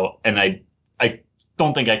forget. So, and the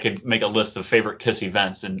don't think I could make a list of favorite Kiss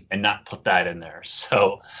events and not put that in there.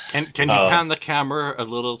 So Can you pan the camera a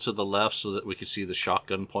little to the left so that we could see the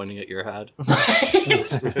shotgun pointing at your head?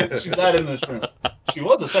 She's not in this room. She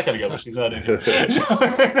was a second ago, but she's not in here.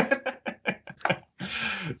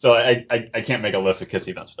 So I can't make a list of Kiss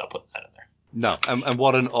events without putting that in there. No, and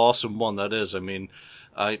what an awesome one that is. I mean,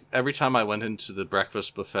 every time I went into the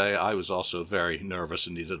breakfast buffet, I was also very nervous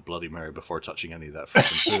and needed a Bloody Mary before touching any of that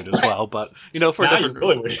freaking food as well. But for a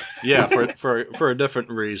different for a different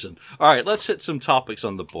reason. All right, let's hit some topics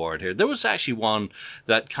on the board here. There was actually one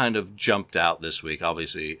that kind of jumped out this week.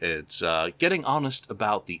 Obviously, it's getting honest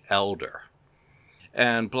about the Elder,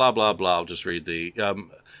 and blah blah blah. I'll just read the.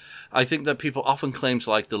 I think that people often claim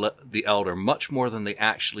to like the Elder much more than they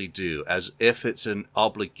actually do, as if it's an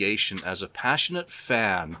obligation as a passionate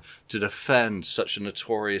fan to defend such a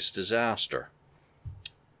notorious disaster.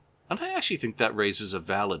 And I actually think that raises a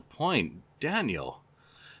valid point. Daniel,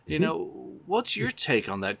 what's your take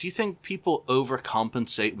on that? Do you think people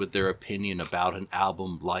overcompensate with their opinion about an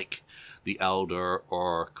album like The Elder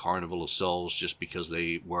or Carnival of Souls just because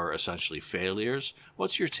they were essentially failures?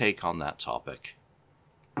 What's your take on that topic?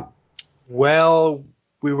 Well,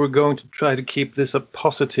 we were going to try to keep this a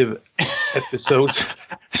positive episode.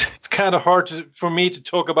 It's kind of hard for me to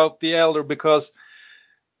talk about The Elder because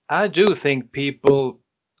I do think people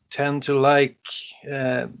tend to like,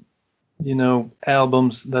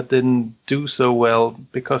 albums that didn't do so well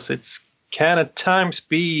because it's can at times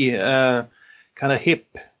be kind of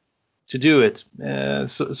hip to do it.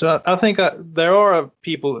 So I think there are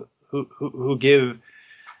people who give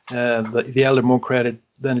the Elder more credit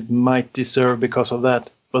than it might deserve because of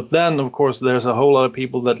that. But then, of course, there's a whole lot of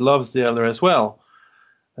people that loves the Elder as well.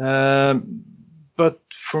 But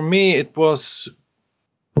for me, it was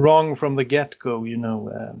wrong from the get-go.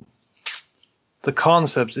 The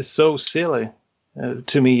concept is so silly,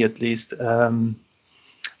 to me at least. I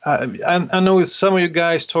know some of you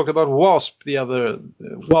guys talked about Wasp the other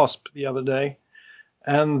day,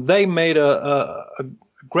 and they made a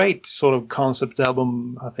great sort of concept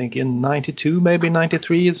album, I think in 92, maybe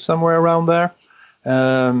 93, somewhere around there.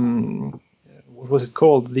 What was it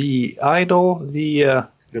called? The Idol? The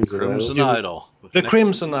Crimson Idol. The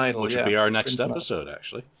Crimson Idol, which would be our next episode,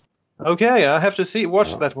 actually. Okay, I have to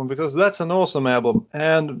watch that one because that's an awesome album.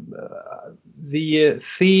 And the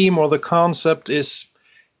theme or the concept is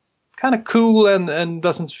kind of cool and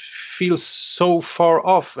doesn't feel so far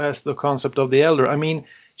off as the concept of the Elder. I mean,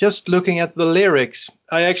 just looking at the lyrics,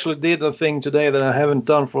 I actually did a thing today that I haven't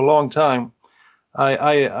done for a long time.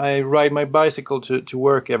 I ride my bicycle to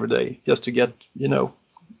work every day just to get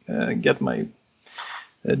my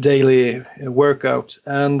daily workout.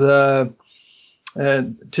 And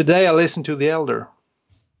today I listened to The Elder,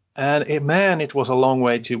 and it was a long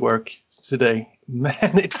way to work today.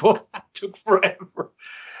 Man, it took forever.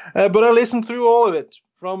 But I listened through all of it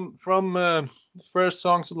from first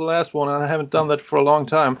song to the last one, and I haven't done that for a long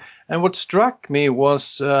time. And what struck me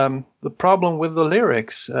was the problem with the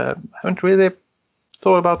lyrics. I haven't really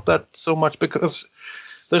thought about that so much because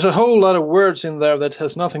there's a whole lot of words in there that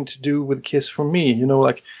has nothing to do with Kiss for me.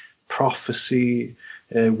 Like prophecy,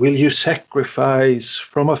 will you sacrifice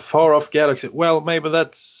from a far-off galaxy? Well, maybe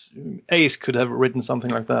that's Ace could have written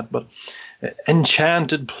something like that, but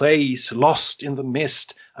enchanted place, lost in the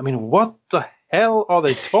mist. I mean, what the hell are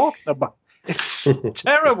they talking about? It's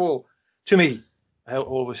terrible to me. I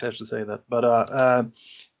always have to say that.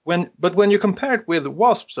 But when you compare it with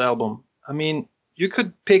Wasp's album, I mean, you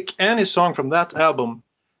could pick any song from that album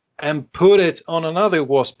and put it on another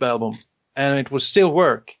Wasp album, and it would still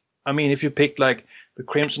work. I mean, if you pick like the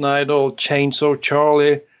Crimson Idol, Chainsaw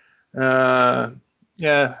Charlie,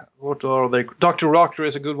 what are they? Dr. Rocker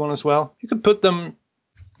is a good one as well. You could put them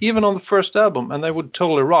even on the first album, and they would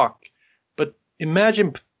totally rock. But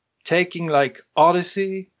imagine taking like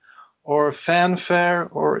Odyssey or Fanfare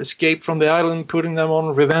or Escape from the Island, putting them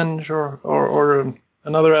on Revenge or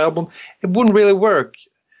another album. It wouldn't really work.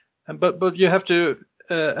 But you have to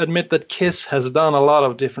admit that Kiss has done a lot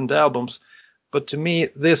of different albums. But to me,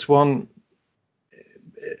 this one,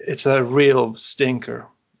 it's a real stinker.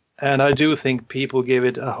 And I do think people give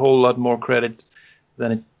it a whole lot more credit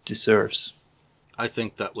than it deserves. I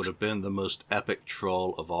think that would have been the most epic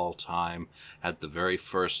troll of all time had the very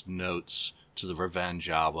first notes to the Revenge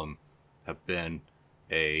album have been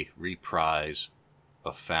a reprise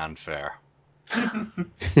of Fanfare.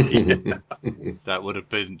 That would have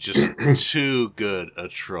been just too good a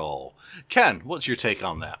troll. Ken, what's your take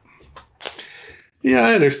on that? Yeah,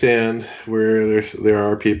 I understand where there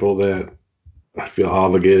are people that I feel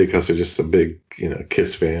obligated because they're just a big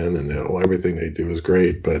Kiss fan, and everything they do is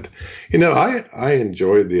great. But I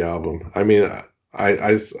enjoyed the album. I mean,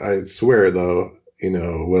 I swear though,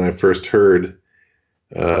 when I first heard,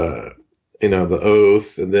 the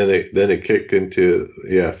Oath, and then it kicked into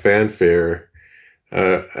Fanfare.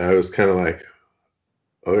 I was kind of like,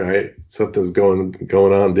 all right, something's going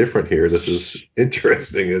on different here. This is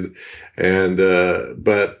interesting.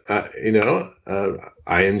 But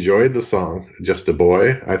I enjoyed the song, Just a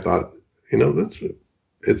Boy. I thought,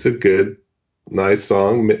 it's a good, nice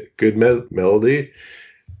song, good melody.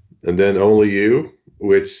 And then Only You,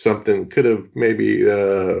 which something could have maybe,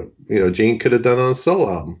 Gene could have done on a solo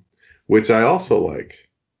album, which I also like.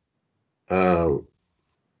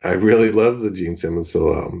 I really love the Gene Simmons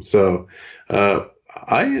solo album. So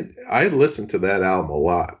I listened to that album a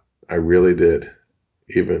lot. I really did.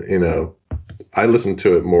 Even, I listened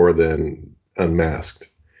to it more than Unmasked,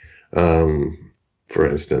 for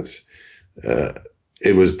instance.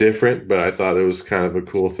 It was different, but I thought it was kind of a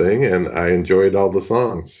cool thing, and I enjoyed all the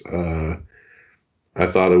songs. I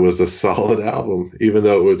thought it was a solid album, even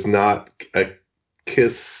though it was not a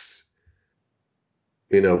Kiss,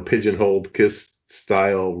 pigeonholed Kiss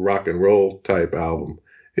style rock and roll type album.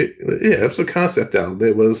 It was a concept album.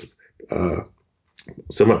 It was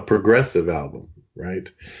somewhat progressive album, right?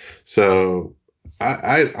 So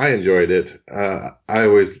I enjoyed it. I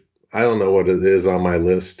don't know what it is on my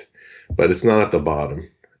list, but it's not at the bottom.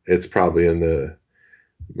 It's probably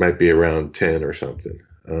might be around 10 or something,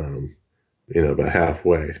 about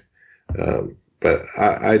halfway. But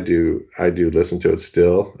I do listen to it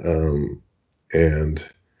still, and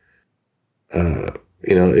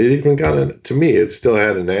it even to me, it still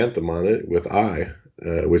had an anthem on it with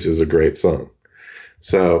which is a great song.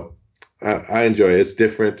 So I enjoy it. It's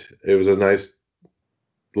different. It was a nice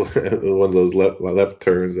one of those left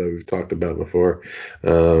turns that we've talked about before.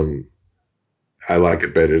 I like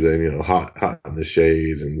it better than Hot in the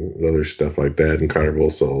Shade and other stuff like that, and Carnival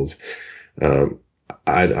of Souls.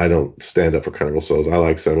 I don't stand up for Carnival of Souls. I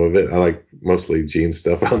like some of it. I like mostly Gene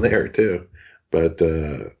stuff on there too, but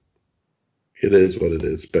it is what it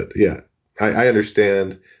is. But yeah, I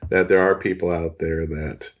understand that there are people out there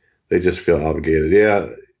that they just feel obligated. Yeah,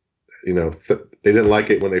 they didn't like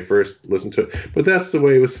it when they first listened to it, but that's the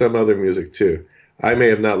way with some other music too. I may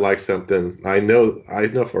have not liked something. I know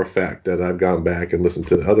for a fact that I've gone back and listened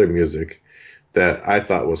to other music that I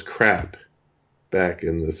thought was crap back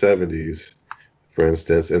in the 70s, for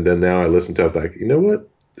instance, and then now I listen to it like, you know what?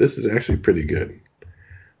 This is actually pretty good.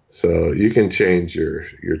 So you can change your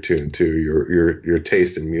tune too, your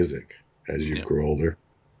taste in music as you grow older.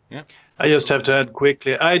 Yeah. I just have to add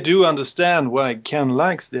quickly, I do understand why Ken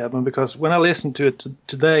likes the album, because when I listen to it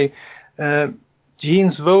today,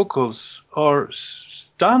 Gene's vocals are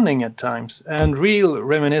stunning at times and real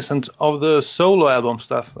reminiscent of the solo album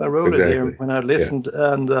stuff. I wrote it here when I listened,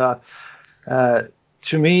 and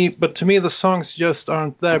to me the songs just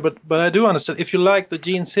aren't there. But I do understand, if you like the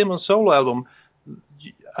Gene Simmons solo album,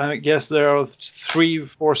 I guess there are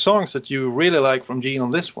 3-4 songs that you really like from Gene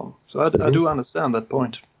on this one. So I do understand that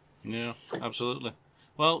point. Yeah, absolutely.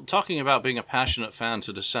 Well, talking about being a passionate fan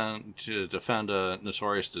to defend a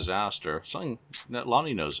notorious disaster, something that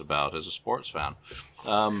Lonnie knows about as a sports fan.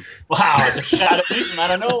 Wow, it's a shot at me from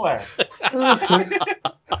out of nowhere.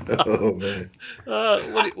 Oh man.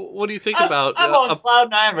 What do you think about? I'm on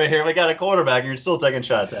cloud nine right here. We got a quarterback, and you're still taking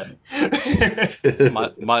shots at me.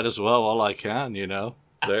 might as well while I can,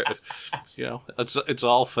 There, it's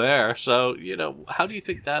all fair. So, how do you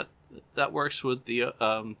think that works with the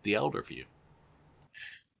elder view?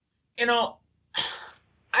 I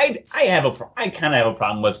kind of have a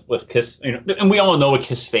problem with Kiss, and we all know a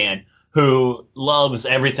Kiss fan who loves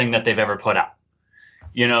everything that they've ever put out.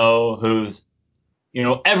 Who's,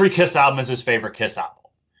 every Kiss album is his favorite Kiss album,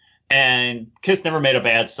 and Kiss never made a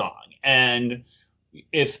bad song. And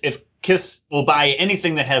if Kiss will buy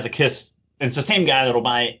anything that has a Kiss, and it's the same guy that'll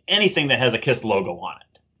buy anything that has a Kiss logo on it.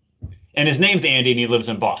 And his name's Andy, and he lives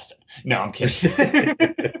in Boston. No, I'm kidding.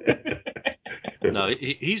 No,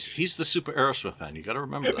 he's the super Aerosmith fan. You got to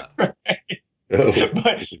remember that.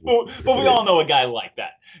 But we all know a guy like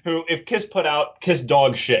that, who, if Kiss put out Kiss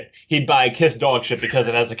dog shit, he'd buy Kiss dog shit because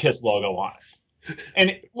it has a Kiss logo on it.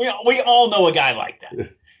 And we all know a guy like that.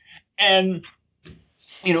 And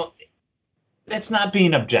that's not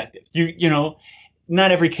being objective.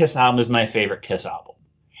 Not every Kiss album is my favorite Kiss album.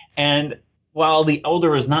 And while The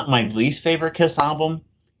Elder is not my least favorite Kiss album,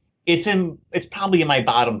 it's probably in my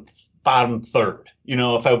bottom third.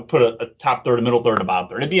 If I would put a top third, a middle third, and a bottom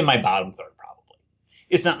third, it'd be in my bottom third probably.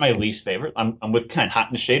 It's not my least favorite. I'm with Ken. Hot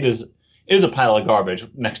in the Shade is a pile of garbage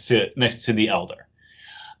next to The Elder.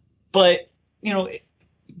 But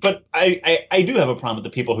but I do have a problem with the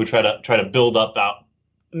people who try to build up that,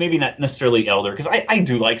 maybe not necessarily Elder, because I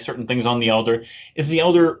do like certain things on the Elder. The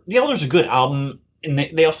Elder's a good album, and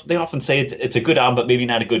they often say it's a good album, but maybe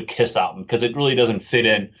not a good Kiss album, because it really doesn't fit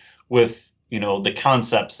in with the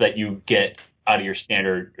concepts that you get out of your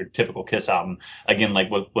standard or typical Kiss album. Again, like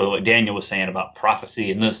what Daniel was saying about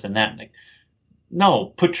prophecy and this and that. Like, no,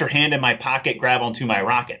 put your hand in my pocket, grab onto my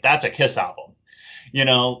rocket. That's a Kiss album.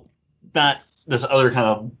 Not this other kind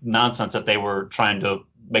of nonsense that they were trying to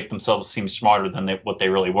make themselves seem smarter than what they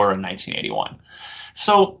really were in 1981.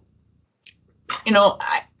 So,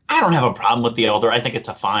 I don't have a problem with The Elder. I think it's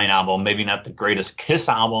a fine album. Maybe not the greatest Kiss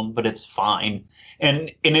album, but it's fine.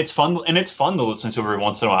 And it's fun to listen to every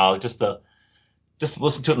once in a while. Just to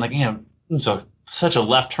listen to it and like, it's such a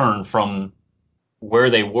left turn from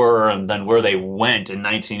where they were and then where they went in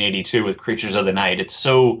 1982 with Creatures of the Night. It's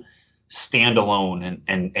so standalone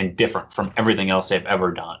and different from everything else they've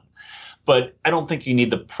ever done. But I don't think you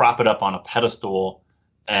need to prop it up on a pedestal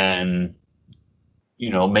and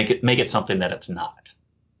make it something that it's not.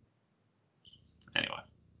 Anyway.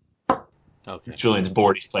 Okay. Julian's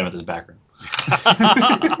bored. He's playing with his background.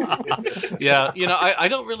 Yeah, I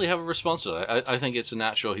don't really have a response to that. I think it's a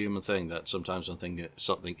natural human thing that sometimes when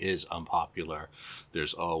something is unpopular,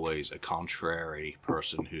 there's always a contrary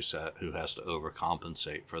person who has to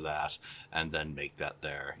overcompensate for that and then make that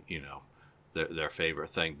their favorite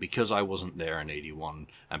thing. Because I wasn't there in 81,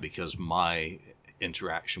 and because my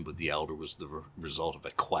interaction with the Elder was the result of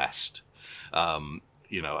a quest,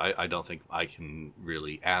 I don't think I can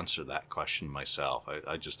really answer that question myself.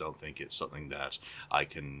 I just don't think it's something that I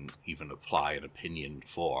can even apply an opinion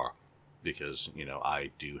for, because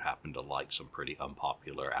I do happen to like some pretty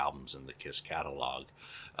unpopular albums in the Kiss catalog,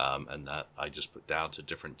 and that I just put down to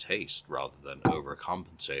different taste rather than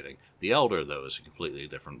overcompensating. The Elder, though, is a completely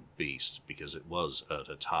different beast, because it was at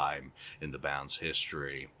a time in the band's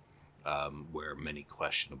history where many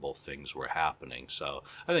questionable things were happening. So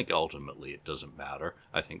I think ultimately it doesn't matter.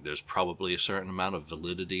 I think there's probably a certain amount of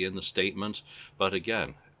validity in the statement, but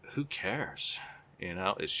again, who cares?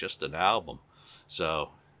 It's just an album. So,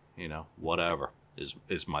 whatever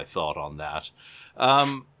is my thought on that.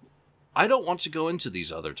 I don't want to go into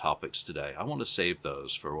these other topics today. I want to save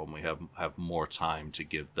those for when we have more time to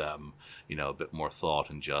give them, a bit more thought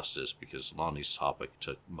and justice, because Lonnie's topic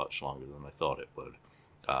took much longer than I thought it would.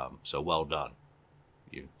 So well done.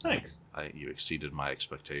 Thanks. You exceeded my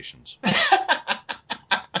expectations.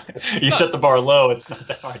 You set the bar low. It's not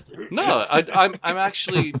that hard. No, I'm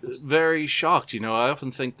actually very shocked. I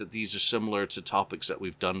often think that these are similar to topics that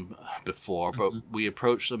we've done before, but we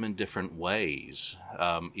approach them in different ways,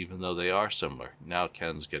 even though they are similar. Now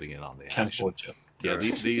Ken's getting in on the action. Yeah,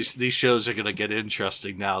 these shows are going to get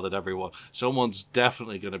interesting now that someone's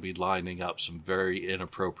definitely going to be lining up some very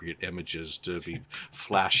inappropriate images to be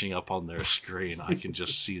flashing up on their screen. I can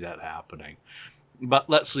just see that happening.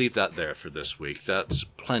 But let's leave that there for this week. That's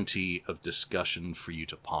plenty of discussion for you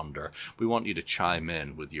to ponder. We want you to chime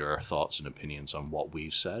in with your thoughts and opinions on what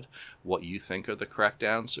we've said, what you think are the correct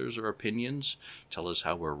answers or opinions. Tell us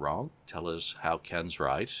how we're wrong. Tell us how Ken's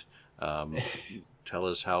right. Tell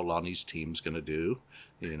us how Lonnie's team's going to do,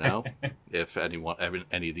 if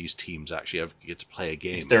any of these teams actually ever get to play a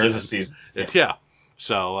game. If there is a season. Yeah.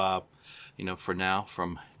 So, for now,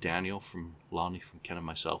 from Daniel, from Lonnie, from Ken and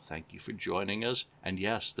myself, thank you for joining us. And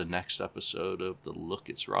yes, the next episode of the Look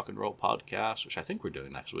It's Rock and Roll podcast, which I think we're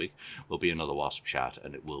doing next week, will be another Wasp chat,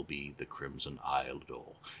 and it will be the Crimson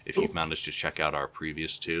Idol. If you've managed to check out our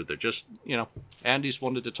previous two, they're just, Andy's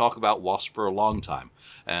wanted to talk about Wasp for a long time,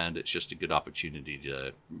 and it's just a good opportunity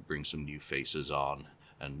to bring some new faces on.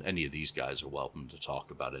 And any of these guys are welcome to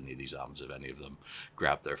talk about any of these albums if any of them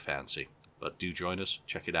grab their fancy. But do join us,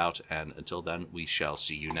 check it out, and until then, we shall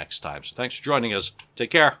see you next time. So thanks for joining us. Take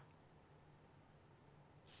care.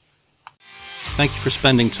 Thank you for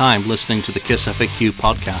spending time listening to the Kiss FAQ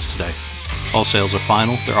podcast today. All sales are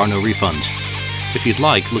final. There are no refunds. If you'd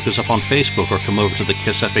like, look us up on Facebook or come over to the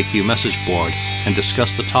Kiss FAQ message board and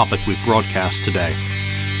discuss the topic we've broadcast today.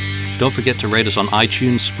 Don't forget to rate us on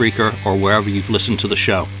iTunes, Spreaker, or wherever you've listened to the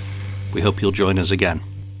show. We hope you'll join us again.